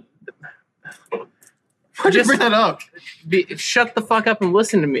 Why'd you bring that up? shut the fuck up and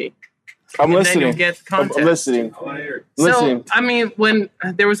listen to me. I'm And then you'll listening. get the I'm context. listening. So, Listening. I mean, when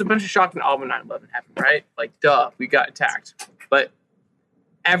there was a bunch of shock and awe when 9/11 happened, right? Like, duh, we got attacked. But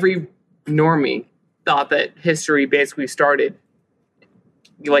every normie thought that history basically started,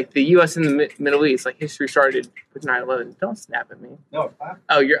 like the U.S. and the Middle East, like history started with 9/11. Don't snap at me. No,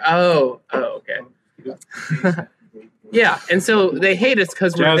 Okay. Yeah, and so they hate us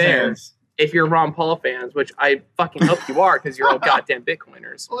because we're Jazz there. hands. If you're Ron Paul fans, which I fucking hope you are, because you're all goddamn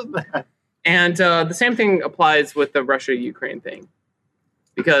Bitcoiners. What was that? And the same thing applies with the Russia-Ukraine thing,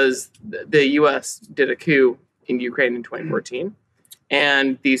 because the U.S. did a coup in Ukraine in 2014,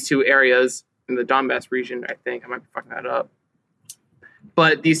 and these two areas in the Donbass region, I think, I might be fucking that up,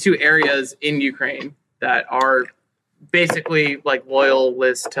 but these two areas in Ukraine that are basically like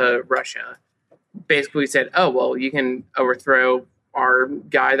loyalists to Russia basically said, oh, well, you can overthrow our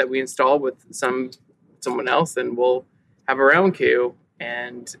guy that we installed with someone else and we'll have our own coup.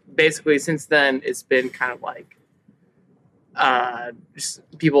 And basically since then, it's been kind of like just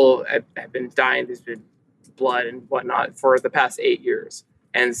people have been dying. There's been blood and whatnot for the past 8 years.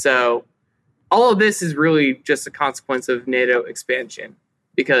 And so all of this is really just a consequence of NATO expansion,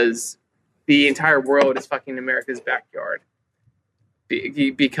 because the entire world is fucking America's backyard.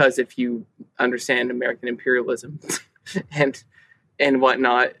 Because if you understand American imperialism and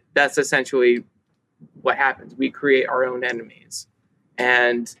whatnot, that's essentially what happens. We create our own enemies.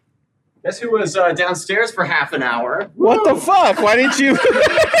 And Guess who was downstairs for half an hour? What the fuck? Why didn't you? Maybe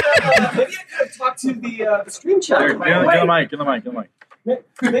I could have talked to the stream chat. Get the mic.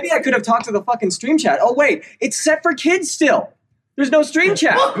 Maybe I could have talked to the fucking stream chat. Oh wait, it's set for kids still. There's no stream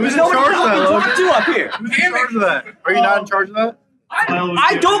chat. Who's There's in nobody charge of that, to talk Logan? to up here. Who's in charge of that? Are you not in charge of that?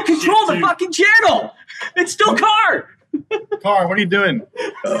 I don't control the fucking channel. It's still Car. Car, what are you doing?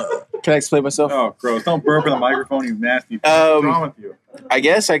 Can I explain myself? Oh, gross. Don't burp in the microphone, you nasty. What's wrong with you? I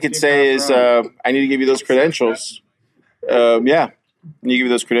guess I could say is I need to give you those credentials. Yeah, I need to give you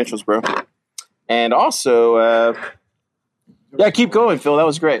those credentials, bro. And also, yeah, keep going, Phil. That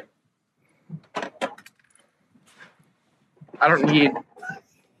was great. I don't need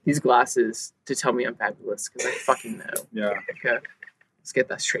these glasses to tell me I'm fabulous, because I fucking know. Yeah. Okay, let's get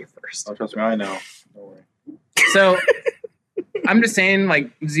that straight first. Oh, trust me, I know. Don't worry. So I'm just saying,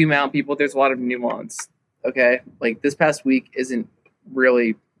 like, zoom out, people. There's a lot of nuance. Okay, like this past week isn't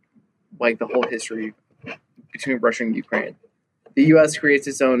really like the whole history between Russia and Ukraine. The U.S. creates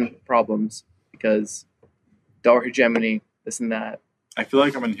its own problems because dollar hegemony, this and that. I feel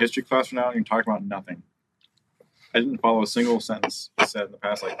like I'm in history class right now and you're talking about nothing. I didn't follow a single sentence you said in the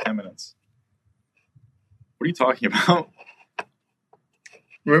past, 10 minutes. What are you talking about?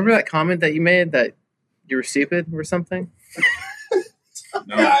 Remember that comment that you made that you were stupid or something?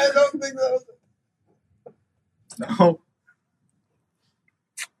 No. I don't think that was No.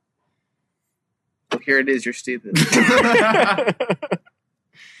 Well, here it is, you're stupid.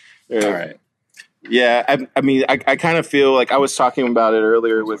 Yeah. All right. Yeah, I mean, I kind of feel like I was talking about it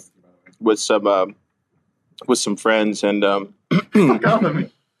earlier with some friends, and fuck off of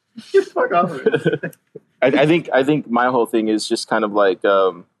me. Get the fuck off of me. I think my whole thing is just kind of like,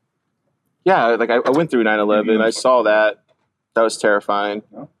 yeah, like I went through 9/11, I saw that was terrifying.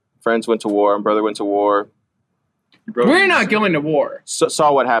 No. Friends went to war, my brother went to war. We're not going to war.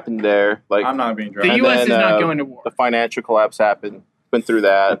 Saw what happened there. Like I'm not being The drunk. U.S. then, is not going to war. the financial collapse happened. Went through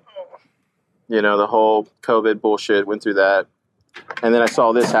that. You know, the whole COVID bullshit, went through that. And then I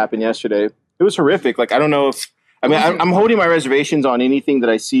saw this happen yesterday. It was horrific. Like, I don't know if... I mean, I'm holding my reservations on anything that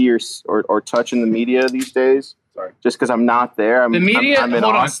I see or touch in the media these days. Sorry. Just because I'm not there. The media, I'm in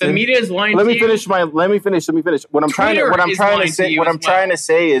hold on. Austin. The media is lying Let to me you. finish. What I'm trying Twitter to is lying to say. you What as I'm trying well. to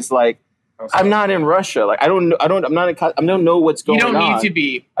say is like, I'm not in Russia. Like, I don't know what's You going on. don't need to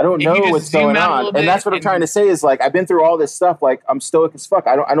be. I don't If know you just what's zoom going out a on, little and that's bit what I'm trying to say. Is like, I've been through all this stuff. Like, I'm stoic as fuck.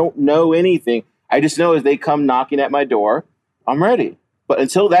 I don't know anything. I just know as they come knocking at my door, I'm ready. But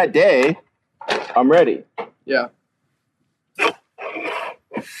until that day, I'm ready. Yeah.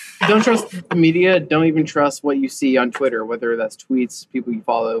 Don't trust the media. Don't even trust what you see on Twitter, whether that's tweets, people you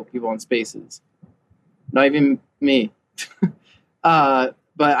follow, people on Spaces. Not even me.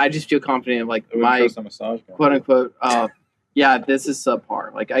 But I just feel confident, like I wouldn't my trust a massage gun. quote unquote. Yeah, this is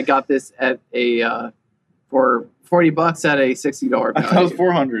subpar. Like I got this at a for $40 at a $60 I thought it was value.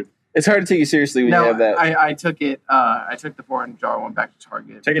 400. It's hard to take you seriously when you have that. I took it. I took the $400 one back to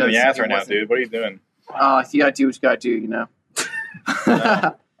Target. Taking the because ass it right now, wasn't- dude. What are you doing? You gotta do what you gotta do, you know.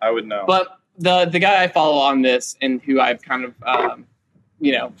 No, I would know. But the guy I follow on this and who I've kind of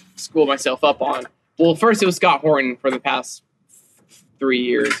schooled myself up on. Well, first it was Scott Horton for the past 3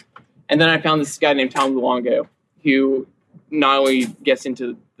 years, and then I found this guy named Tom Luongo who not only gets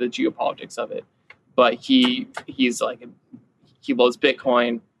into the geopolitics of it, but he's like he loves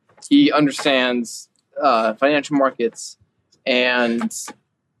Bitcoin. He understands financial markets, and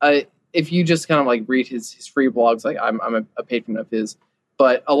if you just kind of like read his free blogs, like I'm a patron of his.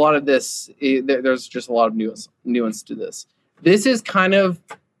 But a lot of this, there's just a lot of nuance to this. This is kind of,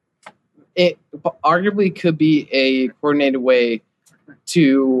 it arguably could be a coordinated way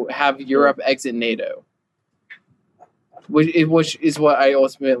to have Europe exit NATO, which is what I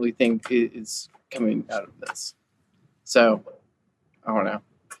ultimately think is coming out of this. So, I don't know.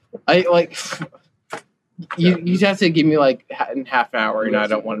 You'd have to give me like half an hour, and I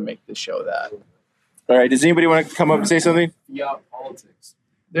don't want to make the show that. All right. Does anybody want to come up and say something? Yeah, politics.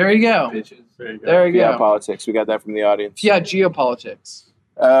 There you go. Bitches. There you go. There you Yeah, go. politics. We got that from the audience. Yeah, geopolitics.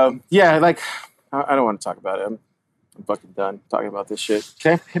 Yeah, like I don't want to talk about it. I'm fucking done talking about this shit.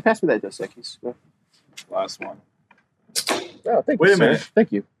 Okay, hey, pass me that Dos Equis. Yeah. Last one. Oh, thank you. Wait a sir. minute.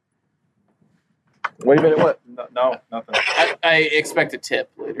 Thank you. Wait a minute. What? No, nothing. I expect a tip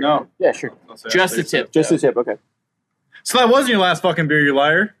later. No. Yeah, sure. Just a tip. Just a tip. Okay. So that wasn't your last fucking beer, you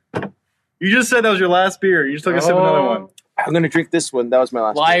liar. You just said that was your last beer. You just took a sip of another one. I'm gonna drink this one. That was my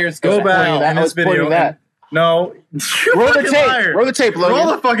last. Liars Go go back hell. That in I this was video. pointing that. No. You Roll the fucking tape. liar. Roll the tape, Logan.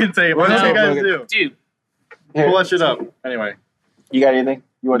 Roll the fucking tape. What Roll did the you tape, guys Logan. do? Dude, Here. Pull that shit up. Anyway. You got anything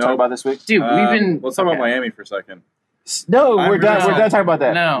you want to talk Nope. about this week? we've been. Let's talk about Miami for a second. No, I'm we're done. really- We're done talking about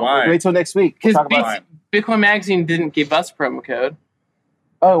that. No. Why? Wait till next week. We'll Because talk about it. Bitcoin Magazine didn't give us promo code.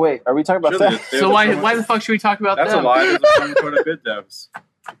 Oh wait, are we talking about Sure that? they did. There's So a why promo- the fuck should we talk about That's them? a lie. There's a promo code at BitDevs.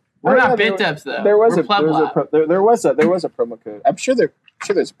 We're Oh, not yeah, BitDevs though. There was We're a there was a promo code. I'm sure there's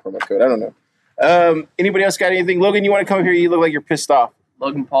a promo code. I don't know. Anybody else got anything? Logan, you want to come here? You look like you're pissed off.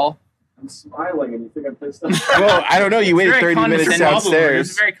 Logan Paul. I'm smiling and you think I'm pissed off? Well, I don't know. You waited Very 30 minutes condescending. He was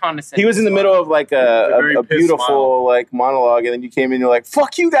downstairs. very condescending. He was in the middle of like a very a pissed beautiful smile. like monologue, and then you came in and you're like,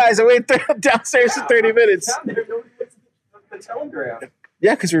 "Fuck you guys!" I waited downstairs for 30 minutes. Down there, nobody went to the telegram.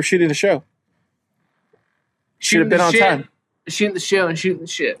 Yeah, because we were shooting the show. Should have been on time. Shooting the show and shooting the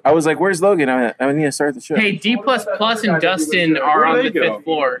shit. I was like, "Where's Logan? I need to start the show." Hey, D++ and Dustin are Where'd on they the go? 5th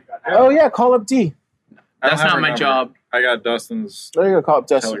floor. Oh yeah, call up D. I don't That's have not her my number. job. I got Dustin's There you go. Call up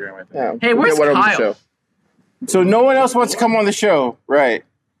Dustin. telegram, I think. Yeah. Hey, we'll where's get one over the Kyle? show. So no one else wants to come on the show, right?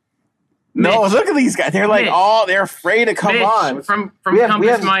 No, Mitch. look at these guys. They're like, Mitch. they're afraid to come Mitch on. from We have-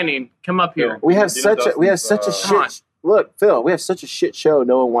 Compass Mining. Come up here. We have You know such a Dustin's, Come on. shit. Look, Phil, we have such a shit show.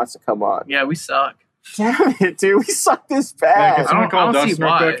 No one wants to come on. Yeah, we suck. Damn it, dude. We suck this Yeah, bad. can someone I call don't see Dustin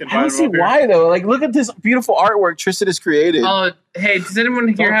real why. quick and I don't invite see him up here? why though. Like, look at this beautiful artwork Tristan has created. Hey, does anyone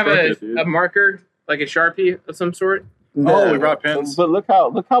here all have crooked, dude. a marker, like a Sharpie of some sort? Oh, we brought pens. But look how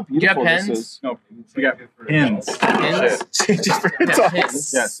beautiful You have this pens? is. No, we got pins. Pins? Just for Yeah, talk.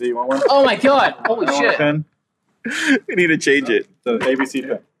 pins. Yeah, see, you want one? Oh my god! Holy I want a shit! pen. We need to change it. The ABC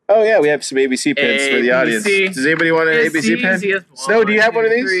pen. Oh yeah, we have some ABC pens for the audience. ABC. Does anybody want an It's ABC the pen? easiest Snow, do you have one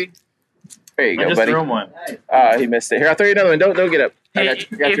of these? 3. There you I go, just buddy. threw him one. He missed it. Here, I'll throw you another one. Don't get up. I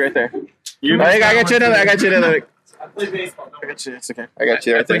got you right there. You I got you another. I got you another. I play baseball. I got you. It's okay. I got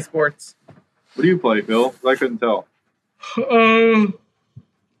you I right play there. sports. What do you play, Phil? I couldn't tell.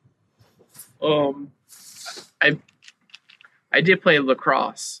 I did play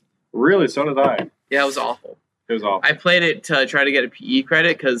lacrosse. Really? So did I. Yeah, it was awful. It was awful. I played it to try to get a PE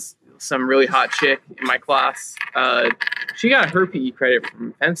credit because some really hot chick in my class, she got her PE credit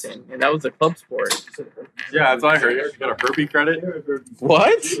from fencing, and that was a club sport. Yeah, that's what I heard. You got a herpy credit?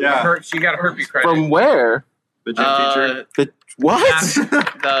 What? Yeah. She got a herpes credit. From where? The gym teacher? The what?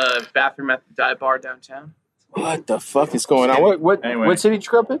 The bathroom at the dive bar downtown. What the fuck is going on? What Anyway. what city did you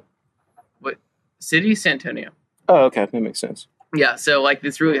grow up in? City, San Antonio. Oh, okay, that makes sense. Yeah, so like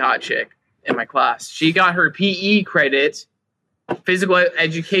this really hot chick in my class, she got her PE credit, physical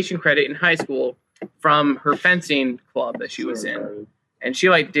education credit in high school from her fencing club that she was in. And she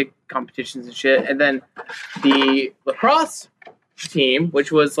like did competitions and shit. And then the lacrosse team,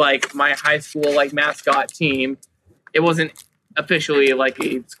 which was like my high school like mascot team, it wasn't officially like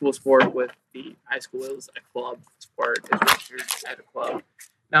a school sport with the high school. It was a club sport. It was registered at a club.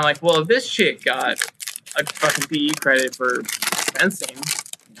 And I'm like, well, if this chick got a fucking PE credit for fencing,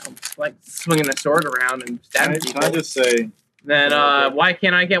 you know, like swinging a sword around and stabbing people, Can I just say, then why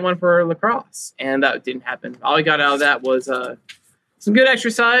can't I get one for lacrosse? And that didn't happen. All I got out of that was some good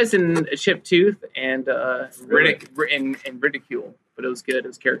exercise and a chipped tooth and ridicule, but it was good. It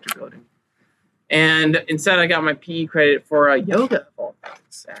was character building. And instead, I got my PE credit for yoga. Of all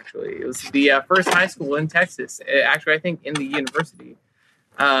things, actually, it was the first high school in Texas. Actually, I think in the university.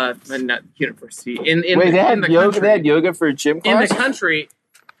 Not university. Wait, they had yoga. They had yoga for gym class in the country.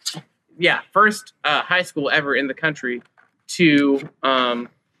 Yeah, first high school ever in the country to.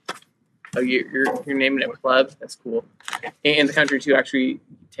 You're naming it pleb. That's cool. In the country to actually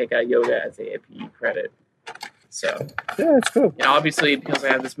take out yoga as a PE credit. So yeah, that's cool. Obviously, because I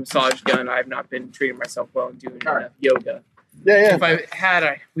have this massage gun, I have not been treating myself well and doing enough yoga. Yeah. If I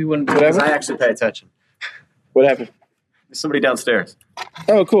had, we wouldn't. Because I actually pay attention. What happened? There's somebody downstairs.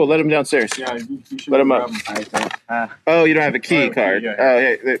 Oh, cool. Let him downstairs. Yeah, you should let him up. Oh, you don't have a key Oh, card. yeah. Oh,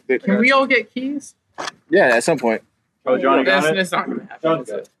 yeah. Can we all get keys? Yeah, at some point. Oh, Johnny got it? That's not going to happen. John's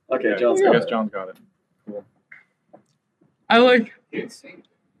got it. Okay, John's I got guess it. John's got it. Cool. I like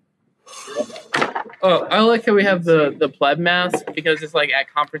how we have the pleb mask because it's like at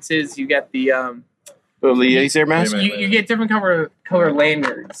conferences you get the laser mask. You get different color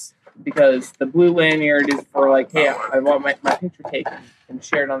lanyards because the blue lanyard is for like, hey, I want my picture taken and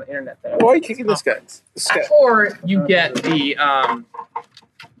shared on the internet. Why are you kicking this guy? Or you get the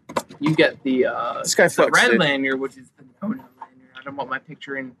This guy the fucks, red dude. lanyard, which is the no lanyard. I don't want my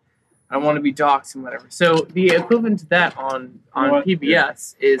picture in. I don't want to be doxxed and whatever. So the equivalent to that on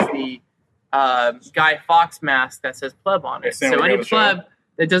PBS is the Guy Fawkes mask that says pleb on it. So any pleb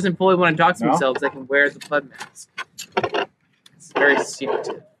that doesn't fully want to dox themselves, they can wear the pleb mask. It's very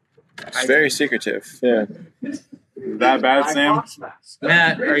secretive. It's very secretive. Yeah. Is that bad, Sam?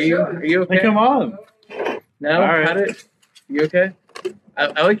 Matt, are you okay? Hey, come on. No, All right. cut it. You okay?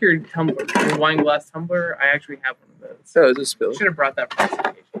 I like your tumbler, your wine glass tumbler. I actually have one of those. Oh, is it spilled? Should have brought that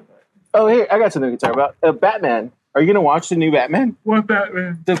presentation. Oh, here, I got something to talk about. Batman. Are you going to watch the new Batman? What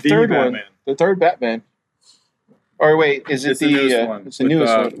Batman? The third Batman. one. The third Batman. Or wait, is it It's the newest one. It's the With,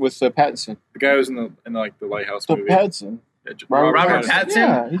 newest one with Pattinson. The guy who's in the Lighthouse The movie. Pattinson. Yeah, Robert Pattinson?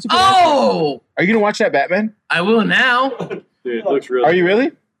 Yeah, he's a good actor. Oh! Are you going to watch that Batman? I will now. Dude, it looks really. Are you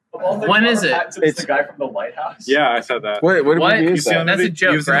really? When is it? It's the guy from the Lighthouse. Yeah, I said that. What What? movie You is see that? that That's a movie?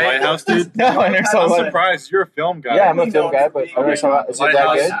 joke, He was in right? the Lighthouse, dude. No, I never saw I'm that. surprised. You're a film guy. Yeah, I'm a film guy, but I never saw that. Is it that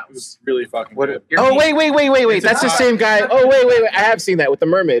Lighthouse good? was really fucking What? good. Oh, wait. It's That's a- the same guy. Oh, wait. I have seen that with the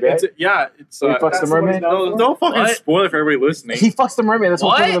mermaid, right? It's He fucks the mermaid? Don't fucking What? spoil it for everybody listening. He fucks the mermaid. That's the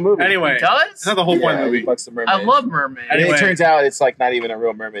whole point of the movie. Anyway, He does? that's not the whole point of Yeah, the he movie. fucks the mermaid. I love mermaids. And Anyway. it turns out it's like not even a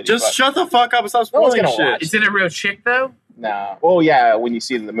real mermaid. Just shut the fuck up and stop No one's spoiling gonna shit. watch. Is it a real chick, though? Nah. Well, yeah, when you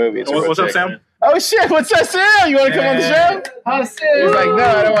see it in the movie. It's a real What's up, chick. Sam? Oh, shit. What's up, Sam? You want to come on the show? He's like, no,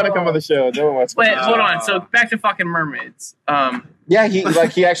 I don't want to come on the show. No one wants to. Wait, hold on. So back to fucking mermaids. Yeah,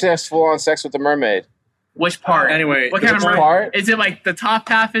 he actually has full-on sex with the mermaid. Which part? Anyway, what kind of which mermaid? part? Is it like the top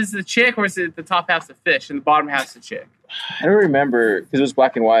half is the chick, or is it the top half's the fish and the bottom half's the chick? I don't remember because it was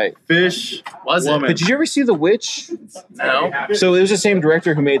black and white. Fish. Was Woman. But did you ever see The Witch? it? No, So it was the same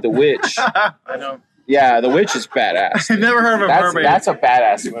director who made The Witch. I don't. Yeah, The Witch is badass. I've never heard of a mermaid. That's a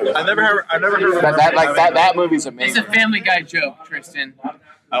badass movie. I've never heard of a mermaid. That movie's It's amazing. a Family Guy joke, Tristan.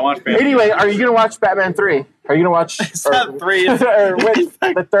 I watch Family. Anyway, are you gonna watch Batman 3? Are you gonna watch It's not 3. or wait,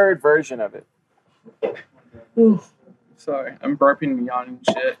 the third version of it? Sorry, I'm burping and yawning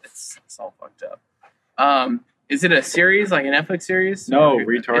and shit. It's all fucked up. Is it a series, like a Netflix series? No,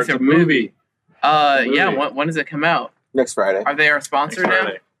 retard. It's a movie. Movie. Yeah. When does it come out? Next Friday. Are they our sponsor now?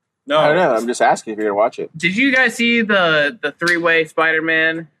 No. I don't know. I'm just asking if you're gonna watch it. Did you guys see the three-way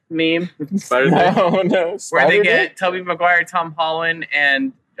Spider-Man meme No. where Spider-Man? they get Tobey Maguire, Tom Holland,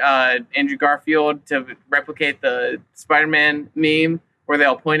 and Andrew Garfield to replicate the Spider-Man meme where they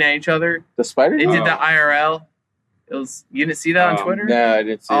all point at each other? the Spider. They did the IRL. It was, you didn't see that on Twitter? No, I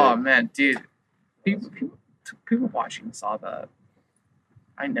didn't see Oh it. man, dude, people watching saw that.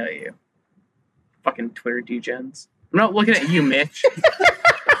 I know you, fucking Twitter degens. I'm not looking at you, Mitch.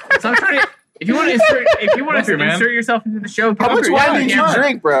 So I'm trying to. If you want to insert yourself into the show, How much wine did you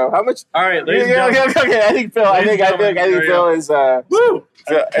drink, bro? How much? All right, ladies and Okay, gentlemen. okay. I think Phil. I think Phil is. Woo!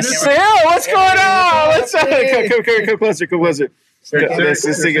 Sam, what's going on? What's up? Come closer. Come closer. Let's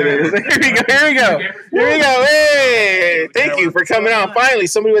just sing it. Here we go. Hey, thank you for coming on. Finally,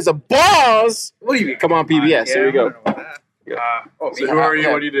 somebody who has a balls. What do you mean? Come on, PBS. Here we go. So who are you?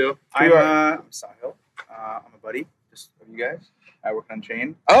 What do you do? I'm Sahil. I'm a buddy just of you guys. I work on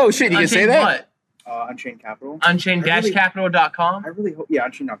Chain. Oh shit! You can say that. What? Unchained Capital. Unchained-capital.com. I really hope. Yeah,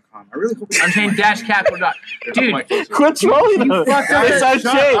 Unchained.com. I really hope. Unchained-capital. Dude, Quit trolling them. It's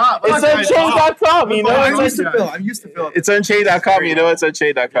Unchained. It's Unchained.com. You know I'm it's used to Phil. It's Unchained.com. You know it's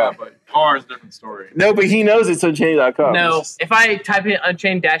Unchained.com. Yeah, but car is a different story. No, but he knows it's Unchained.com. no. If I type in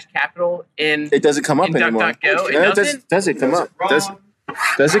Unchained-capital in It doesn't come up in anymore. DuckDuckGo, it No, doesn't? does it come up?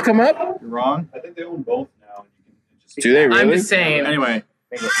 Does it come up? You're wrong. I think they own both now. Do they really? I'm just saying. Anyway,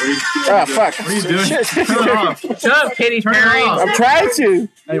 Oh, fuck. what are you doing? Shit. Turn it off. Shut up, Katy Perry. I'm trying to.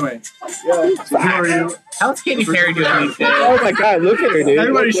 Anyway, so who are you? How's Katy Perry doing these days? Oh my god, look at her, dude.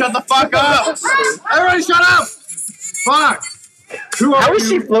 Everybody, shut the fuck up! Everybody, shut up! Fuck! Who are How you? is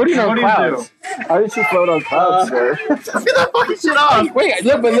she floating on What do clouds? How did she float on clouds, sir? Get that fucking shit off! Wait,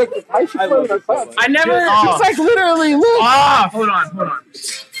 look, but look. How is she floating on clouds? I never. She's like literally, look. Oh, hold on.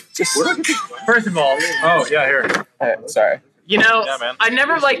 First of all, Oh, yeah, here. Sorry. you know, Yeah, man. I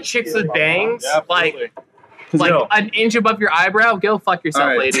never like chicks with bangs. Yeah, Like absolutely. an inch above your eyebrow. Go fuck yourself, All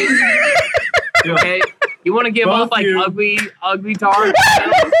right. lady. Okay, you want to give Both off like you. ugly tar?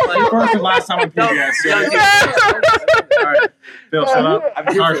 First and last time on PBS. All right, Bill, shut up.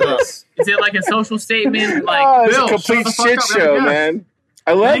 Car, shut up. Is it like a social statement? Like, Oh, it's Bill, a complete shut the fuck shit up, show, yes. man.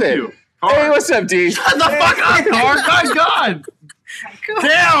 I love Thank it. you. Hey, Car. what's up, D? Shut the fuck up, Car. My God.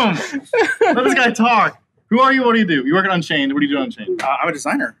 Damn. Let this guy talk. Who are you? What do you do? You work at Unchained. What do you do on Unchained? I'm a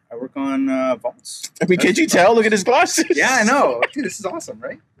designer. I work on vaults. I mean, can't you tell? Look at his glasses. Yeah, I know. Dude, this is awesome,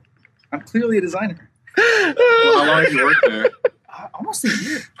 right? I'm clearly a designer. How long have you worked there? Almost a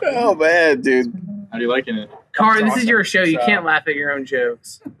year. Oh man, dude. How do you liking it? Car, That's this is awesome. your show. You So- can't laugh at your own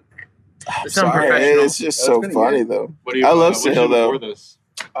jokes. It's Sorry, unprofessional. it's just It's so been a funny year. though. What do you? I love what did you Sahil, do though. before this?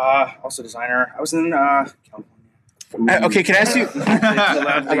 Also designer. I was in California. Okay, can I ask you?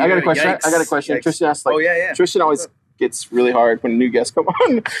 I got a question. I got a question. Yikes. Tristan asked, like, Oh yeah. Tristan always gets really hard when new guests come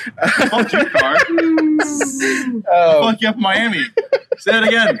on. Fuck you, Car. Fuck you up in Miami. Say it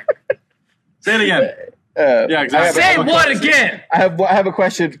again. Say it again. Yeah, exactly. Say what again? I have a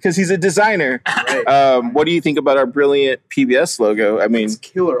question because he's a designer. Right. What do you think about our brilliant PBS logo? I mean, It's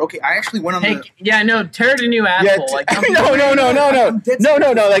killer. Okay, I actually went on Hey, the. yeah, no, turd a new yeah, asshole. Like, no.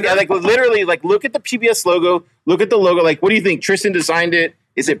 Like literally, like look at the PBS logo. Look at the logo. Like, what do you think? Tristan designed it.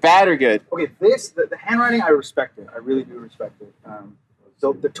 Is it bad or good? Okay, the handwriting I respect it. I really do respect it.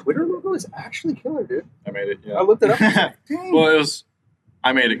 So the Twitter logo is actually killer, dude. I made it. I Yeah. looked it up. I was like, dang. Well, it was.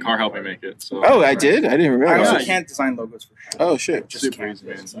 I made it. Car helped me make it. So. Oh, I did. I didn't I remember. also Yeah. can't design logos for sure. Oh shit. Just Super can't. easy,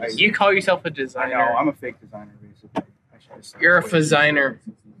 man. I you call yourself a designer. know. I'm a fake designer, basically. You're a designer.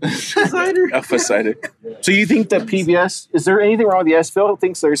 A facade. So you think the PBS? Is there anything wrong with the S? Phil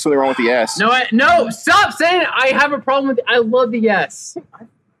thinks there's something wrong with the S. No, stop saying it. I have a problem with it. I love the yes.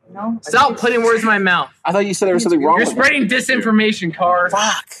 No. Stop putting words in my mouth. I thought you said there was something wrong You're with it. spreading disinformation, Car.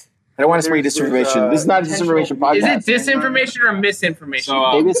 Fuck. I don't want to spread disinformation. This is not a disinformation podcast. Is it disinformation or misinformation?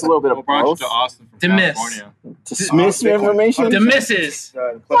 So Maybe it's a little bit we'll of branch both. to Austin from Dismiss. California. Dismiss information? The misses.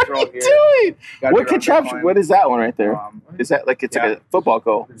 The What clubs are are all you here. doing? Gotta What get on contraption? Bitcoin. What is that one right there? Is that like it's Yeah. like a football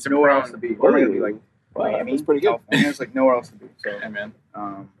goal? There's nowhere else to be. Where am I gonna be? Like Miami, That's pretty good. California. There's like nowhere else to be. So Hey, man.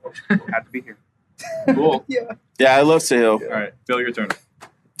 had to be here. Cool. Yeah. Yeah, I love Sahil. All right, Phil, your turn.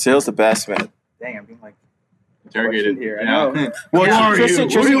 Sahil's the best, man. Dang, I'm being like Interrogated. questioned here. I Yeah. know. Well, Who are Tristan, you?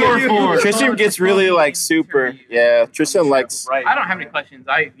 Tristan, Who are you? Tristan gets really like super. Yeah, Tristan likes. Right. I don't have any questions.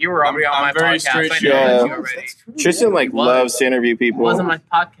 You were already on I'm my very podcast. straight I shooter. know Yeah. you already. Tristan like What? loves to interview It people. wasn't my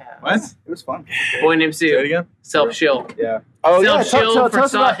podcast. What? It was fun. Boy named Say it Sue. again. Self shill. Yeah. Oh yeah, Self-shill for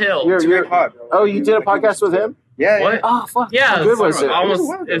us Saw about Hill. You're, It's a you're, great pod. oh, you did a podcast with him? Yeah. What? Yeah. Oh fuck! Yeah, How good was it?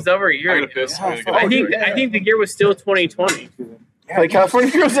 almost. It was over a year I gotta ago. piss. I gotta get I out. think yeah. I think the year was still 2020. Like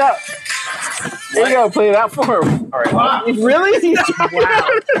California girls out. There you go, play it out for him. All right. Really? Wow.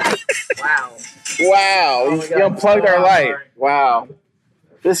 Wow. Wow, Oh my you God. unplugged our Oh, light. sorry. Wow,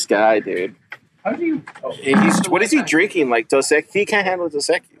 this guy, dude. How do you? Oh, What is he drinking? Like Dos Equis? He can't handle Dos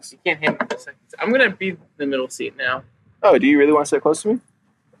Equis. you can't handle the seconds. I'm gonna be the middle seat now. Oh, do you really want to sit close to me?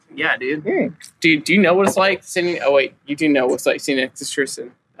 Yeah, dude. Hmm. Dude, do you know what it's like sitting? Oh wait, you do know what it's like sitting next to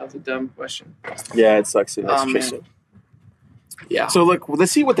Tristan. That was a dumb question. Yeah, it sucks. That's Oh, man. Tristan. Yeah. So look,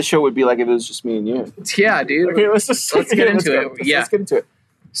 let's see what the show would be like if it was just me and you. Yeah, dude. Okay, let's get into go. it. Yeah. Let's get into it.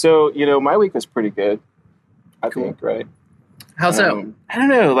 So my week was pretty good. I think, right? How so? I don't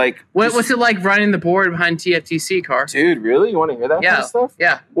know. Like, What's it like running the board behind TFTC, Car? dude? Really? You want to hear that kind Yeah. of stuff?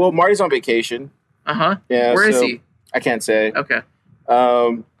 Yeah. Well, Marty's on vacation. Uh huh. Yeah. Where is so he? I can't say. Okay.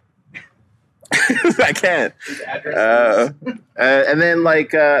 I can't. And then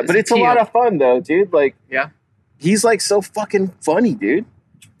like, but it's a lot of fun though, dude. Like, Yeah. he's like so fucking funny, dude.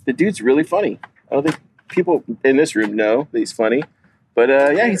 The dude's really funny. I don't think people in this room know that he's funny, but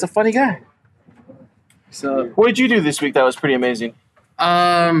yeah, he's a funny guy. So, What did you do this week that was pretty amazing?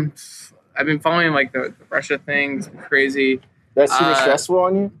 I've been following like the Russia things, crazy. That's super stressful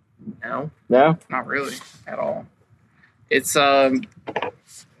on you? No, No? not really at all. It's and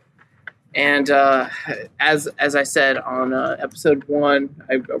as I said on episode 1,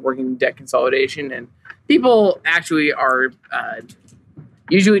 I work in debt consolidation, and people actually are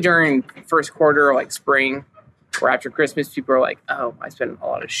usually during first quarter, like spring or after Christmas, people are like, "Oh, I spent a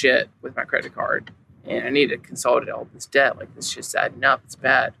lot of shit with my credit card, and I need to consolidate all this debt. Like this just adding up. It's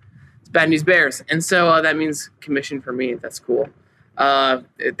bad. It's bad news bears." And so that means commission for me. That's cool.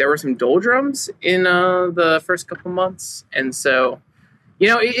 There were some doldrums in the first couple months, and so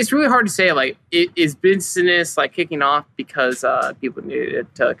it's really hard to say. Like, is business like kicking off because people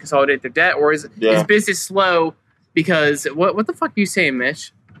needed to consolidate their debt, or is business slow because what the fuck are you saying,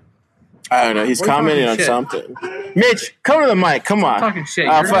 Mitch? I don't know. He's commenting on something. Mitch, come to the mic. Come on. Talking shit.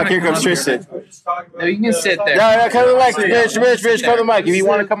 Oh, fuck. Here comes Tristan. No, you can sit there. No, come to the mic. Mitch, come to the mic. If you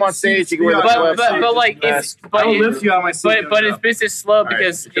want to come on stage, you can wear the I'll lift you out my seat. But is business slow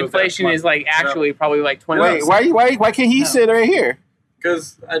because inflation is like actually probably like 20%? Wait, why can't he sit right here?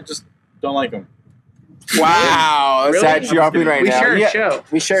 Because I just don't like him. Wow. Really? That's dropping right now. We share a show.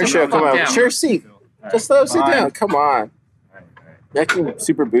 We share a show. Come on. Share a seat. Just let him sit down. Come on. Acting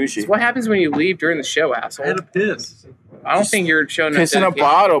super bougie. So what happens when you leave during the show, asshole? I had to piss. I don't think you're showing piss in a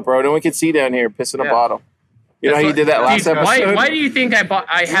bottle, bro. No one can see down here. Piss in a bottle. You know how you did that last episode? Why do you think I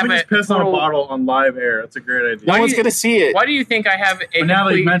have a piss on a bottle on live air? That's a great idea. No one's gonna see it. Why do you think I have a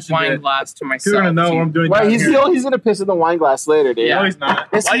complete wine glass to myself? You're gonna know what I'm doing. Why he's gonna piss in the wine glass later, dude. No, he's not.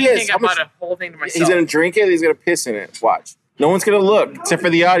 Yes, why do you think I bought a whole thing to myself? He's gonna drink it. He's gonna piss in it. Watch. No one's gonna look except for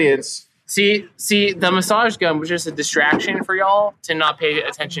the audience. See, the massage gun was just a distraction for y'all to not pay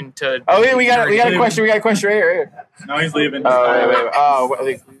attention to. Oh, wait, we got a question. We got a question right here. No, he's leaving. Oh,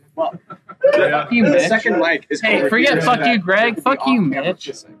 wait. Oh, Fuck you, Mitch. Second mic is forget fuck you, Greg. Fuck you,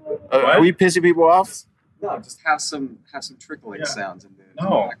 Mitch. Are we pissing people off? No, just have some trickling sounds in the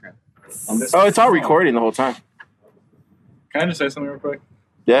background. Oh, it's all recording the whole time. Can I just say something real quick?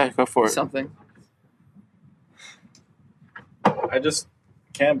 Yeah, go for it. Something. I just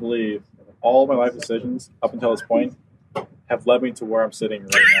can't believe all my life decisions up until this point have led me to where I'm sitting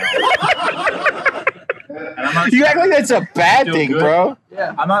right now. And I'm not you act like that's a bad thing, bro.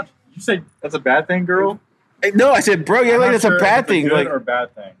 Yeah, I'm not. You say that's a bad thing, girl? No, I said, bro, you act like that's a bad thing. Good like, or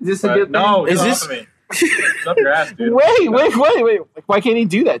bad thing? Is this a good thing? No, is this? It's up your ass, dude. Wait. Why can't he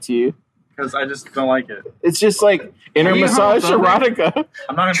do that to you? Because I just don't like it. It's just like inner massage erotica.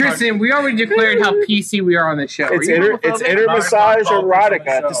 I'm not Tristan, we already declared how PC we are on this show. It's inner massage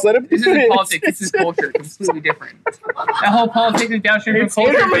erotica. Just let him do This isn't politics. This is culture. Completely different. That whole politics is downstream from It's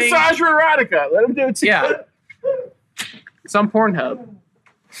culture. inner massage erotica. Let him do it too. Yeah. It's on Pornhub.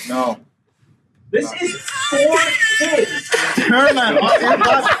 No. This is for kids. Turn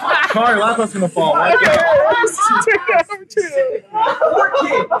that. Car, laptop's gonna fall.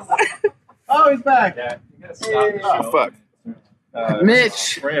 Oh, he's back. Yeah, you gotta stop. Oh, fuck.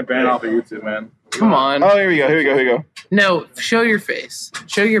 Mitch. We're gonna ban off of YouTube, man. Come on. Oh, here we go. No, show your face.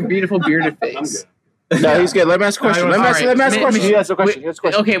 Show your beautiful bearded face. No, he's good. Let me ask a question. Let me ask a question. Mitch, He asked a question.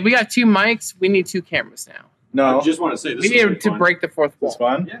 Okay, we got 2 mics. We need 2 cameras now. No. I just want to say this We need to break the fourth wall. It's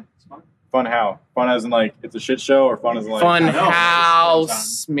fun? Yeah, it's fun. Fun how? Fun as in like it's a shit show or fun as in like Fun No,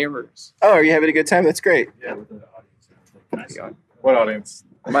 house mirrors. Oh, are you having a good time? That's great. Yeah, with the audience. What audience?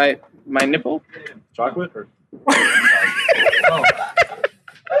 My nipple? Chocolate or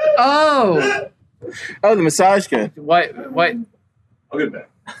Oh. Oh, the massage gun. What? I'll get it back.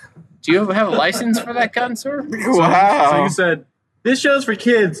 Do you have a license for that gun, sir? Wow. So you said this show's for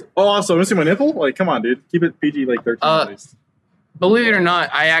kids. Oh, also, want to see my nipple? Like, come on, dude. Keep it PG like 13 at least. Believe it or not,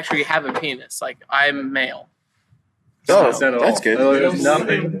 I actually have a penis. Like, I'm male. Oh, Said it that's all. good. There's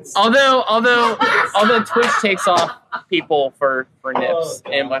nothing. Although Twitch takes off people for nips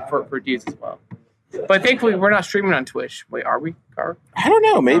and like for dudes as well. But thankfully, we're not streaming on Twitch. Wait, are we? I don't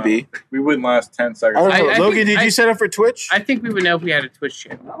know. Maybe. We wouldn't last 10 seconds. I don't know. I Logan, think- did you set up for Twitch? I think we would know if we had a Twitch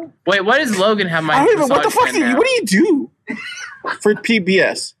channel. Wait, what does Logan have my I don't even. What the massage fuck? gun now? What do you do for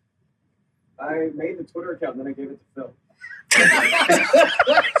PBS? I made the Twitter account, and then I gave it to Phil.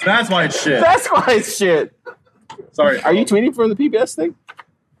 That's my shit. That's why it's shit. Sorry. Are you tweeting from the PBS thing?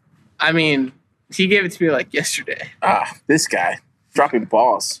 I mean, he gave it to me like yesterday. Ah, this guy dropping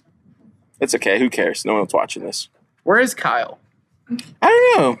balls. It's okay. Who cares? No one's watching this. Where is Kyle? I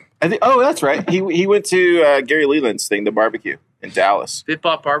don't know. I think. Oh, that's right. He went to Gary Leland's thing, the barbecue in Dallas.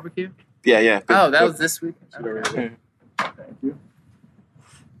 Bitbot Barbecue? Yeah. Oh, that was this week. Thank you.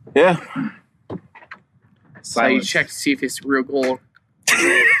 Yeah. So you check to see if it's real gold.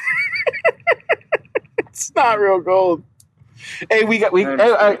 not real gold. Hey,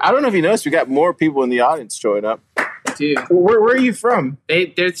 I don't know if you noticed, we got more people in the audience showing up. Dude, Where are you from?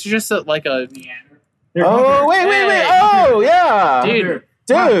 there's just like a Oh, wait. Oh, yeah. dude.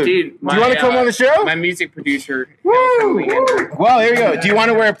 Do you My, want to come on the show? My music producer. Woo! Well, here we go. Do you want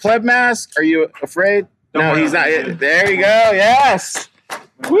to wear a pleb mask? Are you afraid? No, he's not. There you go. Yes.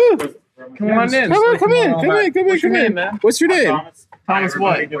 Woo. Come on in. Come in. Man? What's your name? Thomas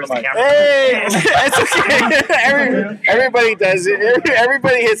what? Hey, it's okay. Everybody does it.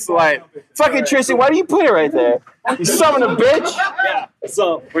 Everybody hits the light. Fucking Tristan, why do you put it right there? You son of a bitch. Yeah.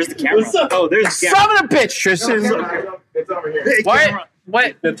 So where's the camera? Oh, there's the camera. Son of a bitch, Tristan. It's over here.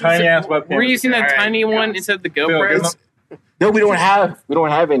 What? The tiny ass webcam. We're using the tiny one instead of the GoPros. No, we don't have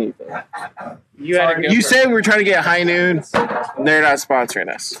anything. You had a GoPro. You said we were trying to get High Noon. They're not sponsoring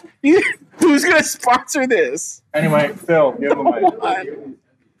us. Who's gonna sponsor this? Anyway, Phil, give him a mic.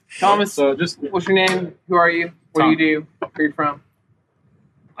 Thomas, So just what's your name? Who are you? What do you do? Where are you from?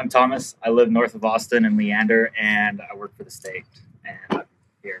 I'm Thomas. I live north of Austin in Leander, and I work for the state. And I'm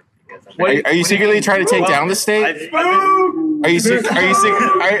here because Are you secretly trying to take down the state? Are you secretly?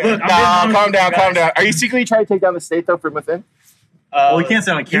 Calm down. Are you secretly trying to take down the state though from within? well, we can't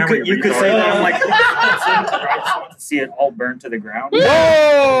say on camera. You could say that I'm like, I just want to see it all burn to the ground.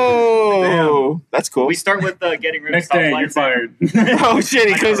 Whoa! That's cool. We start with getting rid of Next day, you're stoplights. fired. Oh shit!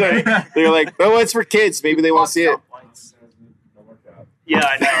 He comes up. They're like, "Oh, it's for kids. Maybe they won't see it." Yeah,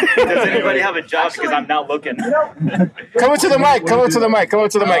 I know. Does anybody have a job? Because I'm not looking. Come up to the mic.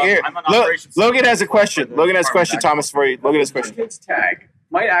 Here, I'm an operations Logan has a question. Thomas, for you. Logan has a question. Kids tag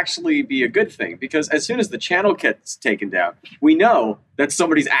might actually be a good thing because as soon as the channel gets taken down, we know that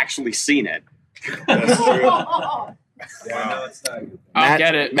somebody's actually seen it. That's true. I'll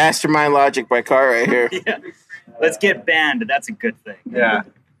get it. Mastermind logic by Car right here. Yeah. Let's get banned. That's a good thing. Yeah.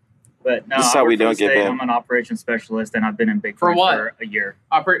 But no, This is how we don't get banned. I'm an operations specialist, and I've been in Bitcoin For what? for a year.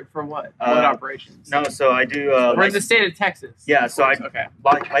 Operate for what? What operations? No, so I do. We're in the state of Texas. Yeah, so I Okay.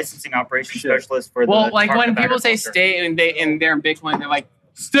 licensing operations specialist for the. Well, like when Department of people say Agriculture. state and they're in Bitcoin, they're like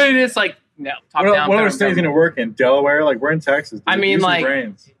state is like no top down. What other federal state's going to government. work in? Delaware? Like, we're in Texas. Dude. I mean, Use some like-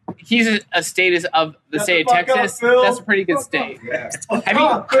 brains. He's a state of the state of Texas. That's a pretty good state.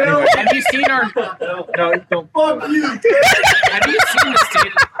 Have you seen our? No, don't. Fuck you! Have you seen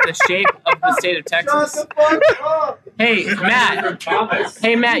the shape of the state of Texas?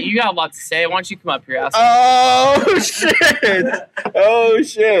 Hey Matt, you got a lot to say. Why don't you come up here? Oh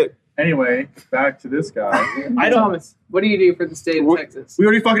shit! Anyway, back to this guy. Thomas, what do you do for the state of Texas? We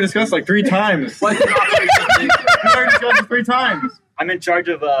already fucking discussed like 3 times. What's your operation? We already discussed it 3 times. I'm in charge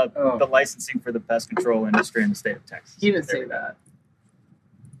of the licensing for the pest control industry in the state of Texas. He didn't say that.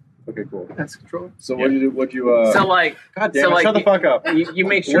 Okay, cool. Pest control. So what did you So like, God damn so it, like shut the fuck up. you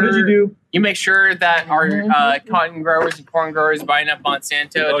make sure. What did you do? You make sure that our cotton growers and corn growers buying up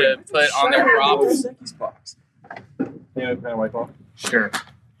Monsanto to put on their crops. Yeah, kind of white ball. Sure.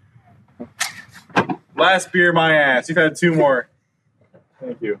 Last beer, my ass. You've had 2 more.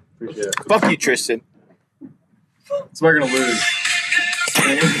 Thank you. Appreciate it. Fuck you, Tristan. So we're gonna lose.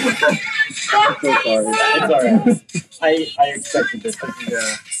 I'm so sorry. It's all right. I expected this.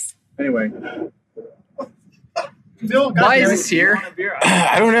 Yeah. Anyway. Why is this here?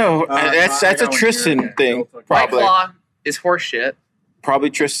 I don't know. That's I a got one Tristan here. thing. White Probably. Claw is horseshit. Probably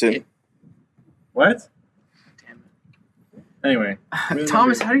Tristan. What? Anyway.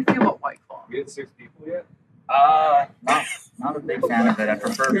 Thomas, how do you feel about White Claw? We had 6 people yet? Not a big fan of it. I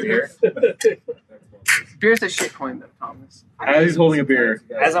prefer beer. Beer's a shitcoin though, Thomas. As he's holding a beer.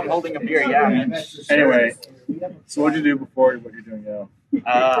 As I'm holding a beer, yeah, man. Anyway. So what'd you do before what you're doing now?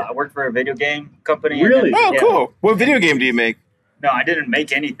 I worked for a video game company. Really? And then- Oh, yeah. cool. What video game do you make? No, I didn't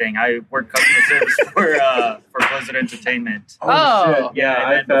make anything. I worked customer service for Blizzard Entertainment. Oh. shit. Yeah,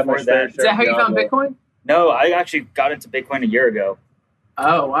 I've and then had my before fair that, Is that how you found Diablo. Bitcoin? no, I actually got into Bitcoin a year ago.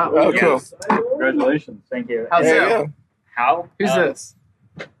 Oh wow. Oh, cool. Congratulations. Thank you. How's There you that? go. How? Who's this?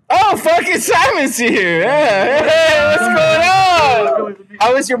 Oh, fucking Simon's here. Yeah. Hey, what's going on?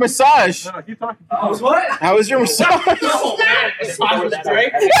 How was your massage? No, keep talking. What? How was your massage?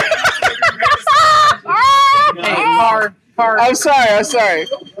 Hey, Car. I'm sorry.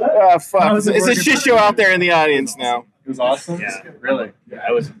 Oh, fuck. was it It's a working? shit show out there in the audience now. It was awesome? Yeah. Really? Yeah,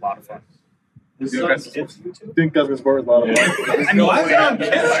 it was a lot of fun. Do you think Gusman Sport was a lot of fun? I mean, Why is it on I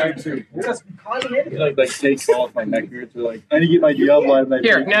camera? too. Like take off my neck here to like I need to get my Diablo out of my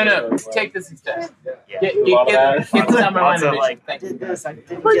Here, no. Take this instead. Yeah. Get A lot of ass. some of my Lots of, edition. like, Thank you.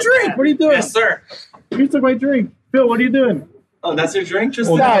 My drink! What are you doing? Yes, sir. You took my drink. Phil, what are you doing? Oh, that's your drink? Just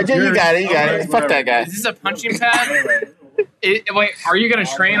Well, Nah, no, you got it. Fuck that guy. Is this a punching pad? Wait, are you gonna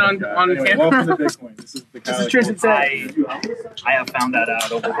train on Anyway, welcome to camera? Bitcoin. This is the This is Tristan said. I have found that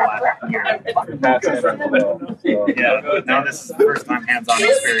out over the last year. Yeah, now this is the first time hands-on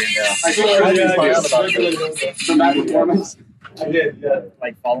experience. I did, yeah.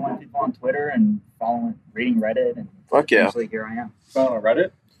 Like following people on Twitter and reading Reddit, and Fuck yeah. eventually here I am. Found on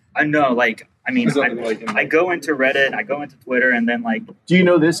Reddit? I know, like, I mean, I go into Reddit, I go into Twitter, and then like. Do you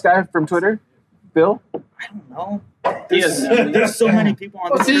know this guy from Twitter, Bill? I don't know. There's so many people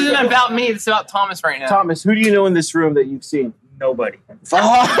on This Twitter. isn't about me. It's about Thomas right now. Thomas, who do you know in this room that you've seen? Nobody.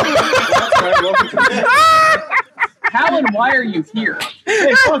 How and why are you here?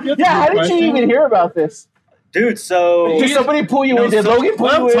 Yeah, how did you even hear about this? Dude, so Did somebody pull you in? Did Logan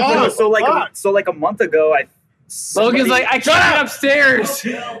pull you in? So like a month ago, Logan's like, I can't upstairs. Do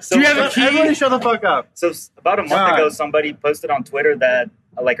you have a key? Everybody shut the fuck up. So about a month ago, somebody posted on Twitter that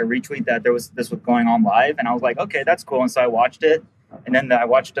like a retweet that this was going on live, and I was like, okay, that's cool. And so I watched it, and then I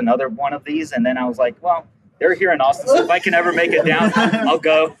watched another one of these, and then I was like, well, they're here in Austin, so if I can ever make it down, I'll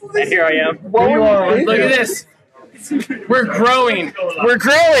go. And here I am. Look at this. We're growing. We're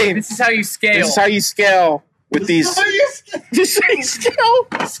growing. This is how you scale. This is how you scale with these. Just how you scale.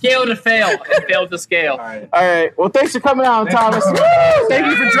 Scale to fail and fail to scale. All right. Well, thanks for coming out, Thomas. Thank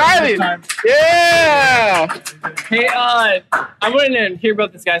you for driving. Yeah. Hey, I wanted to hear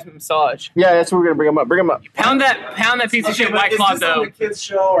about this guy's massage. Yeah, that's what we're gonna bring him up. Bring him up. Pound that piece of shit White Claw though. Kids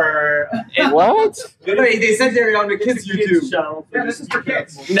show or What? they said they're on the kids YouTube show. Yeah, this is for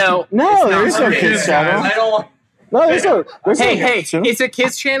kids. No, there is no kids channel. I don't. No, there's no. Hey, it's a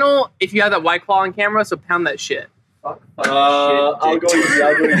kids channel. If you have that White Claw on camera, so pound that shit. I'll go easy.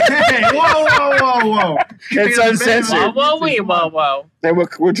 Hey, whoa. It's uncensored. Whoa. Then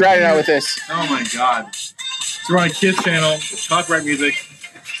we're driving out with this. Oh my god. So we're on a kids channel, copyright music,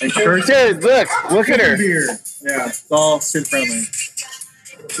 and church Dude, look at her. beer. Yeah, it's all kid friendly.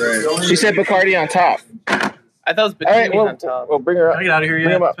 Great. She said Bacardi on top. I thought it was All right, bikini on top. well, bring her up. Can I get out of here Bring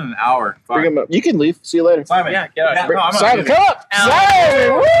yet? him up. It's been an hour. Bring him up. You can leave. See you later. Simon. Yeah, get out. No, I'm not Simon, leaving. come up.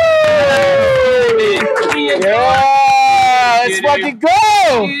 Simon, woo! Yeah, let's fucking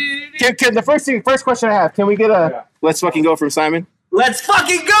go. Can the first question I have? Can we get a let's fucking go from Simon? Let's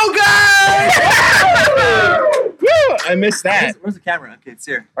fucking go, guys! Woo! I missed that. Where's the camera? Okay, it's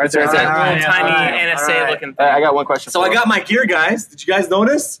here. Right there. It's that All little right, tiny all right, NSA all right. looking thing. I got one question. So I got my gear, guys. Did you guys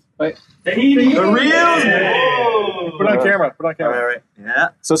notice? Wait. The real. Put on camera. All right. Yeah.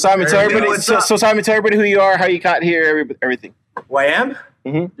 So Simon, tell everybody. What's up? So Simon, tell everybody who you are, how you got here, everything. Who I am?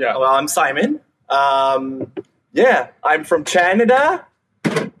 Mm-hmm. Yeah. Well, I'm Simon. Yeah, I'm from Canada,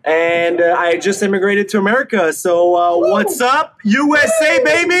 and I just immigrated to America. So what's up, USA,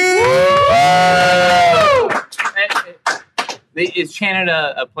 baby? Is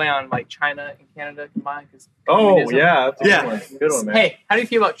Canada a play on like China and Canada combined? Oh, communism? yeah. That's a Yeah. good one. Good one, man. Hey, how do you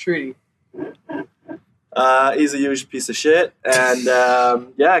feel about Trudy? He's a huge piece of shit, and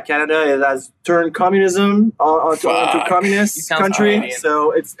yeah, Canada has turned communism onto a communist sound country. Canadian.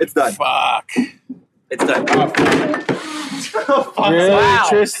 So it's done. Fuck. It's done. Really, Wow.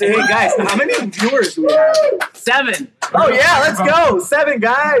 Tristan? Hey guys, how many viewers do we have? 7. Oh yeah, let's go. 7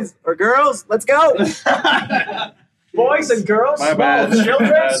 guys or girls. Let's go. Boys and girls. My bad.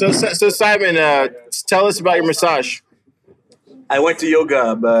 Children. So Simon, tell us about your massage. I went to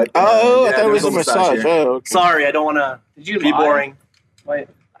yoga, but Oh, I yeah, thought it was there's a no massage. here. Oh, okay. Sorry, I don't want to Did you be lie? boring. Wait.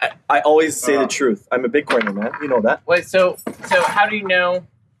 I always say the truth. I'm a Bitcoiner, man. You know that. Wait. So how do you know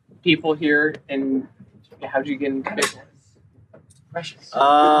people here, and how did you get into business? Precious.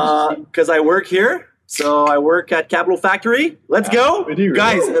 Because I work here. So I work at Capital Factory. Let's go. We do,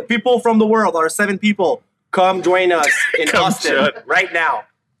 Guys, people from the world, our 7 people, come join us in Come Austin join. right now.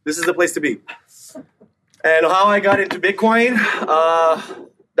 This is the place to be. And how I got into Bitcoin,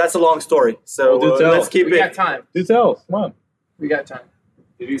 that's a long story. So Well, do tell. let's keep We got it time. Do tell. Come on. We got time.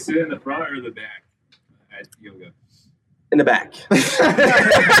 Did you sit in the front or the back at yoga? in the back.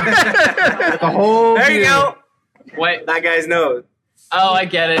 The whole. There you go. Wait. That guy's nose. Oh, I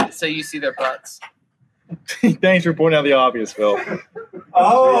get it. So you see their butts. Thanks for pointing out the obvious, Phil.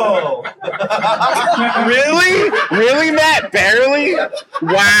 Oh. Really, Matt? Barely?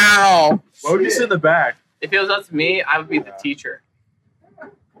 Wow. Why would you sit in the back? If it was up to me, I would be the teacher.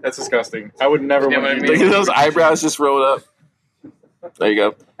 That's disgusting. I would never You know want what to I be Look at those eyebrows just rolled up. There you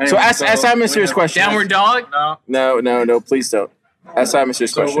go. So ask Simon a serious question. Downward dog? No, please don't. Ask Simon a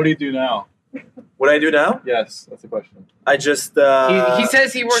serious So question. what do you do now? What do I do now? Yes, that's the question. I just He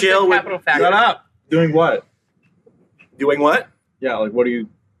says he works chill at with- Capital Factory. Shut up. Doing what? Doing what? Yeah, like what do you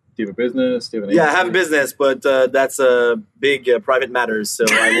Do you have a business? Do you have an Yeah, I agency? have a business, but that's a big private matters, so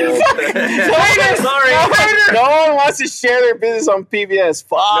I won't. Sorry. No one wants to share their business on PBS.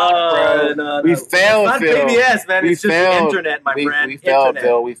 Fuck, bro. No. We failed, It's not Phil. PBS, man. We It's just failed. the internet, my friend. We failed, Internet.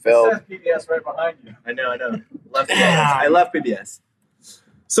 Phil. We failed. PBS right behind you. I know. Love PBS. I love PBS.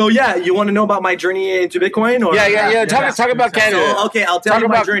 So yeah, you want to know about my journey into Bitcoin? Or Yeah. Talk about Canada. So, okay, I'll tell you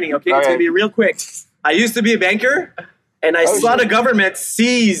my journey. Okay, it's gonna be real quick. I used to be a banker, and I saw the government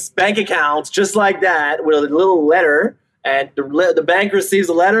seize bank accounts just like that with a little letter, and the bank receives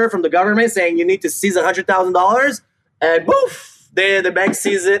a letter from the government saying you need to seize $100,000, and poof, the bank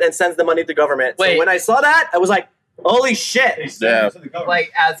sees it and sends the money to government. Wait. So when I saw that, I was like, holy shit! Yeah.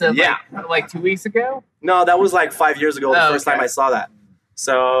 Like as of like 2 weeks ago? No, that was like 5 years ago. The first time I saw that.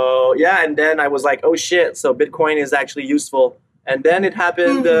 So yeah, and then I was like, oh shit! So Bitcoin is actually useful. And then it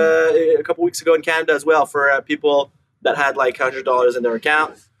happened a couple weeks ago in Canada as well for people that had like $100 in their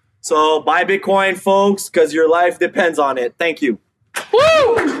account. So buy Bitcoin, folks, because your life depends on it. Thank you. Woo!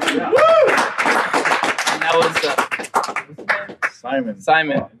 Yeah. Woo! That was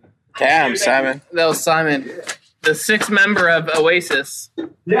Simon. Damn, Simon. That was Simon, the sixth member of Oasis.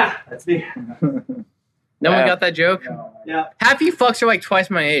 Yeah, that's me. No one got that joke? Yeah. Half you fucks are like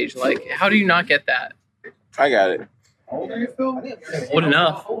twice my age. Like, how do you not get that? I got it. How old are you, Phil? Old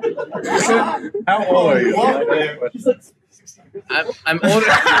enough. How old are you? I'm older.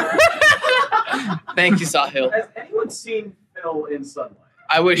 Thank you, Sahil. Has anyone seen Phil in sunlight?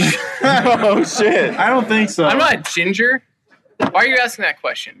 I wish. Oh shit! I don't think so. I'm not a ginger. Why are you asking that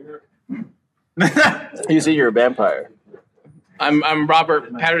question? You say you're a vampire. I'm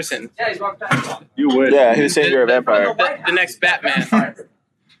Robert Patterson. Yeah, he's Robert Pattinson. You would. Yeah, he was saying you're a vampire. The next Batman.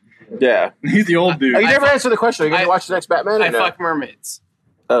 Yeah. He's the old dude. Oh, you never answered the question. Are you going to watch the next Batman or I no? fuck mermaids.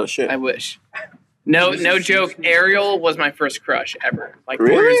 Oh, shit. I wish. No joke. Ariel was my first crush ever. Like 4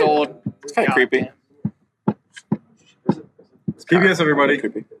 Really? years old. It's kind of creepy. It's PBS, everybody.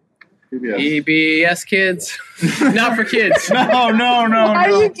 Creepy. PBS. PBS kids. Not for kids. No. Why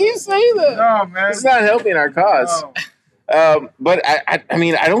do you keep saying that? No, man. It's not helping our cause. No. But I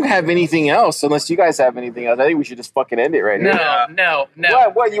mean, I don't have anything else unless you guys have anything else. I think we should just fucking end it right now. No.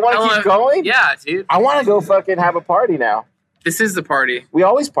 What? You want to keep going? Yeah, dude. I want to go fucking have a party now. This is the party. We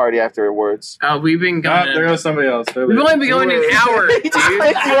always party afterwards. We've been going. There goes somebody else. We've only been going an hour, dude. He just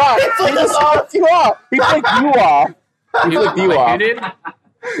flicked you off. He just flicked you off. He flicked you off. He flicked you Wait, off. who did?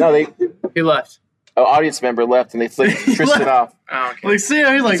 No, He left. an audience member left and they flicked Tristan off. Oh, okay. Like, see,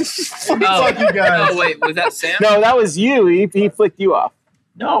 he's like, fuck you guys. Oh, wait, was that Sam? No, that was you. He flicked you off.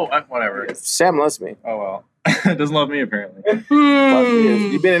 No, whatever. Sam loves me. Oh, well. Doesn't love me, apparently. Fuck you.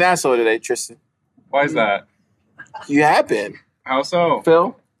 You've been an asshole today, Tristan. Why is that? You have been. How so?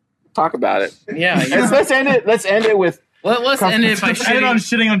 Phil, talk about it. Yeah. Let's end it. Let's end it with. Let's end it by Let's end it on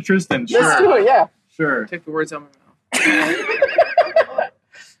shitting. shitting on Tristan. Let's Sure. do it. Yeah. Sure. Take the words out of my mouth.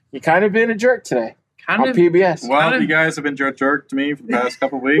 You kind of been a jerk today Kind on of. PBS. Well, Kind of- you guys have been jerk to me for the past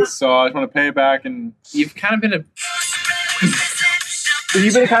couple weeks, so I just want to pay it back and You've kind of been a.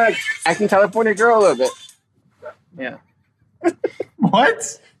 You've been kind of acting California girl a little bit. Yeah.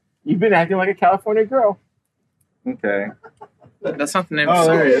 what? You've been acting like a California girl. Okay. That's not the name of Oh,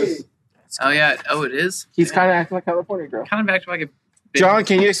 the there he song. is. Oh, yeah. Oh, it is? He's kind of acting like a California girl. Kind of acting like a. Big John,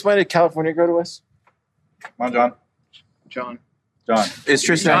 can you explain a California girl to us? Come on, John. John. John. It's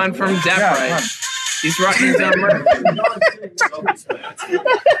Tristan. John from Death Yeah, Right. come on. He's rocking his own merch.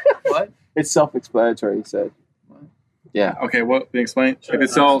 What? It's self-explanatory, he said. Yeah. Okay, what? Explain. If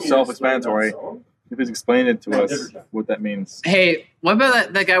it's all self-explanatory, please explain it to us what that means. Hey, what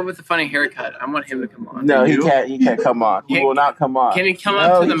about that guy with the funny haircut? I want him to come on. No, he You? can't. He can't come on. He Can- will not come on. Can he come No,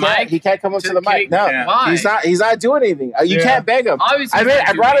 up to the he can't. mic? He can't come up to the Can he- mic. No, Why? he's not. He's not doing anything. You Yeah. can't beg him. Obviously, I he's mean, not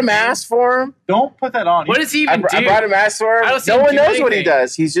I brought a doing mask for him. Don't put that on. What does he I even do? brought a mask for him. I don't see No him one do knows what he anything.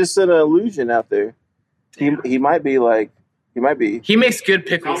 does. He's just an illusion out there. He might be like. He might be. He makes good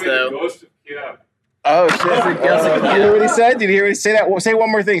pickles, though. Oh shit! Ghost of Did you hear Kiev. what he said? Did you hear what he say? That. Say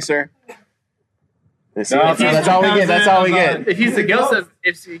one more thing, sir. Let's see. No, That's all we get. That's all we get. If he's the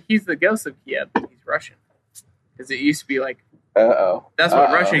ghost of Kiev, he's Russian. Because it used to be like. Uh-oh. That's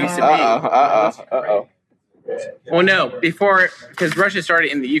what Russia used to be. Uh-oh. Well, no, before, because Russia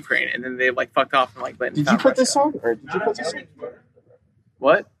started in the Ukraine, and then they like fucked off and like went. and Did you found put this Russia. on? Or did you put this on?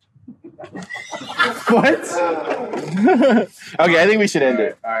 What? What? Okay, I think we should end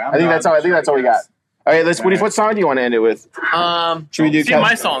it. All right, I think that's all. I think that's all we got. All right, let's. What song do you want to end it with? Should we do? Let's do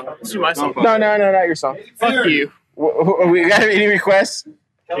my song. Let's do my song. No, not your song. Fuck you. We got any requests?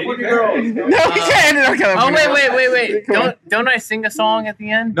 California girl. No, we can't end it on Oh California. wait. Come on. Don't I sing a song at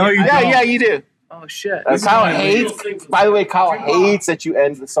the end? No, you don't. Yeah, you do. Oh shit! Kyle hates. By the way, Kyle hates that you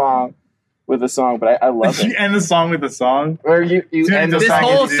end the song with a song, but I love it. You end the song with a song, or you end the this song.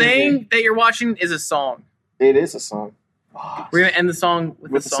 whole thing that you're watching is a song. It is a song. We're gonna end the song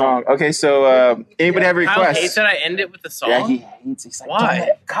with a song. Okay, so anybody have a Kyle request? hates that I end it with a song. Yeah, he hates. He's like, why?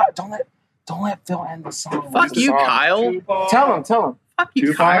 Don't let Phil end the song. Fuck you, Kyle. Tell him. Fuck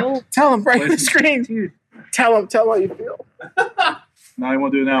you, Kyle. Tell him right on the screen, dude. Tell him how you feel. No, he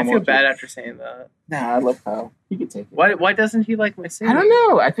won't do it now. I feel bad after saying that. Nah, I love Kyle. He can take it. Why doesn't he like my singing? I don't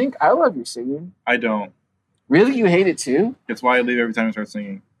know. I think I love your singing. I don't. Really, you hate it too? That's why I leave every time I start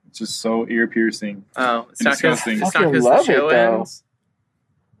singing. It's just so ear piercing. Oh, it's not disgusting. because the show ends.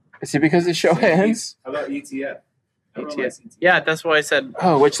 Is it because the show ends? How about ETF? Yeah, that's why I said.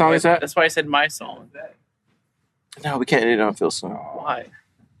 Oh, which song is that? That's why I said my song. No, we can't edit on Phil's song. Why?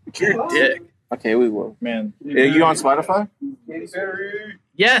 You're a dick. Okay, we will. Man, are you on Spotify?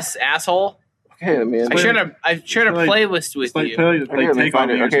 Yes, asshole. Okay, man. I shared a playlist with you. Okay,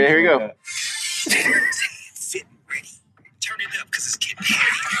 find it. Okay, here you go.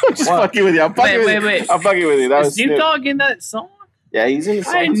 I'm just fucking with you. I'm fucking with you. Wait. I'm fucking with you. That was Snoop Dogg in that song? Yeah, he's in the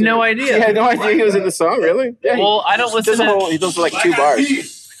song. I had no idea. You had no idea he was in the song, really? Yeah. Well, I don't listen to. He does like 2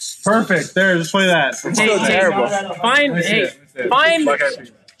 bars. Perfect. There, just play that. It's Hey, terrible. Find.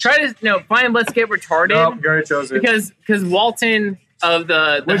 Try to find. Let's Get Retarded. Nope, Gary chose it. Because Walton of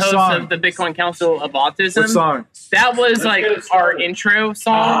the Which host song? of the Bitcoin Council of Autism. What song? That was like our intro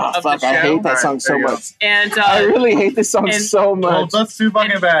song of the show. I hate that song so much. And I really hate this song so Well, much. that's too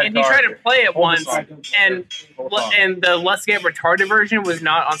fucking bad. And he tried to play it once, song. and the Let's Get Retarded version was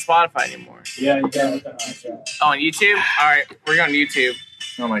not on Spotify anymore. Yeah, you got it. On YouTube? All right, we're on YouTube.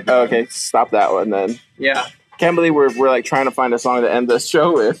 Oh my god. Okay, stop that one then. Yeah. Can't believe we're like trying to find a song to end the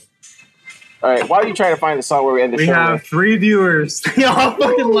show with. All right, why are you trying to find a song where we end the We show have with? 3 viewers. They all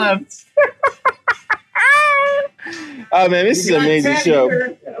fucking left. Oh man, this is an amazing show.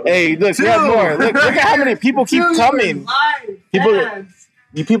 Hey, look, we have more. Look at how many people keep coming.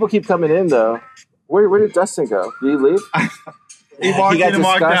 People keep coming in though. Where did Dustin go? Did he leave? He walked got in and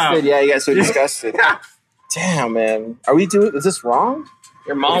walked out. disgusted. Yeah, he got so disgusted. Damn, man. Are we doing? Is this wrong?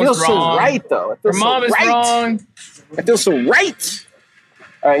 Your It mom's feels wrong. so right though. It Your feels mom so is right. wrong. It feels so right.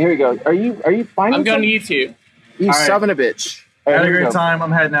 All right, here we go. Are you finding? I'm going to something? YouTube. You All right. son of a bitch. All right, Had a here we great go. time.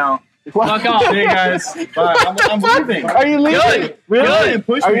 I'm heading out. Fuck off. See you guys. Bye. I'm leaving. Are you leaving? Good. Really? Good.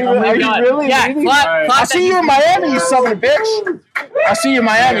 Push Are me. you, I'm are leaving. you really Yeah, leaving? clap I'll that see you in Miami, you son of a bitch. I'll see you in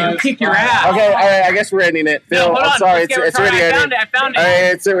Miami. Kick your ass. Okay, all right, I guess we're ending it. Phil, No, hold I'm on. sorry, Let's get it's retarded. already I ending. found it. All right,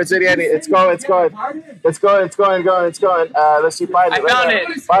 it's already ending. It's going. Let's see, find it. I found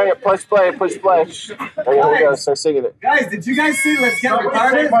it. Find it. Push play. Okay, here we go. Start singing it. Guys, did you guys see Let's Get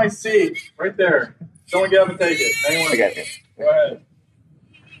Retarded? Take my seat right there. Someone get up and take it. Anyone? I got it. Go ahead.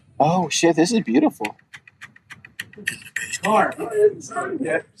 Oh shit, this is beautiful. Car.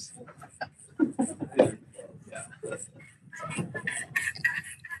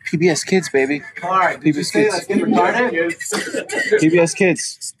 PBS Kids, baby. Car. Did you PBS say Kids. Let's Get Retarded? PBS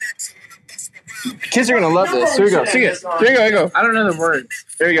Kids. Kids are gonna love this. Here we go. Sing it. Here you go. I don't know the words.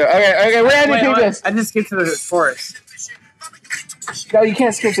 Here we go. Okay, we're ending Wait, PBS. I just skipped to the chorus. No, you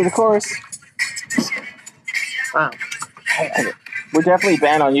can't skip to the chorus. Wow. We're definitely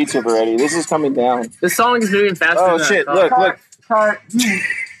banned on YouTube already. This is coming down. This song is moving faster Oh than shit! I thought. Look. Car,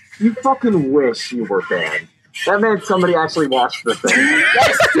 you fucking wish you were banned. That meant somebody actually watched the thing.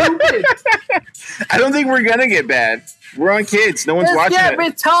 That's stupid. I don't think we're gonna get banned. We're on Kids. No one's watching it.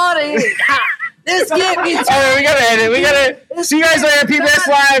 retarded. Let's get retarded. All right, we gotta end it. We gotta see you guys later. PBS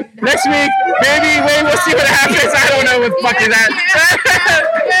Live next week. Maybe. Wait, we'll see what happens. I don't know what the fuck is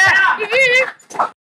that.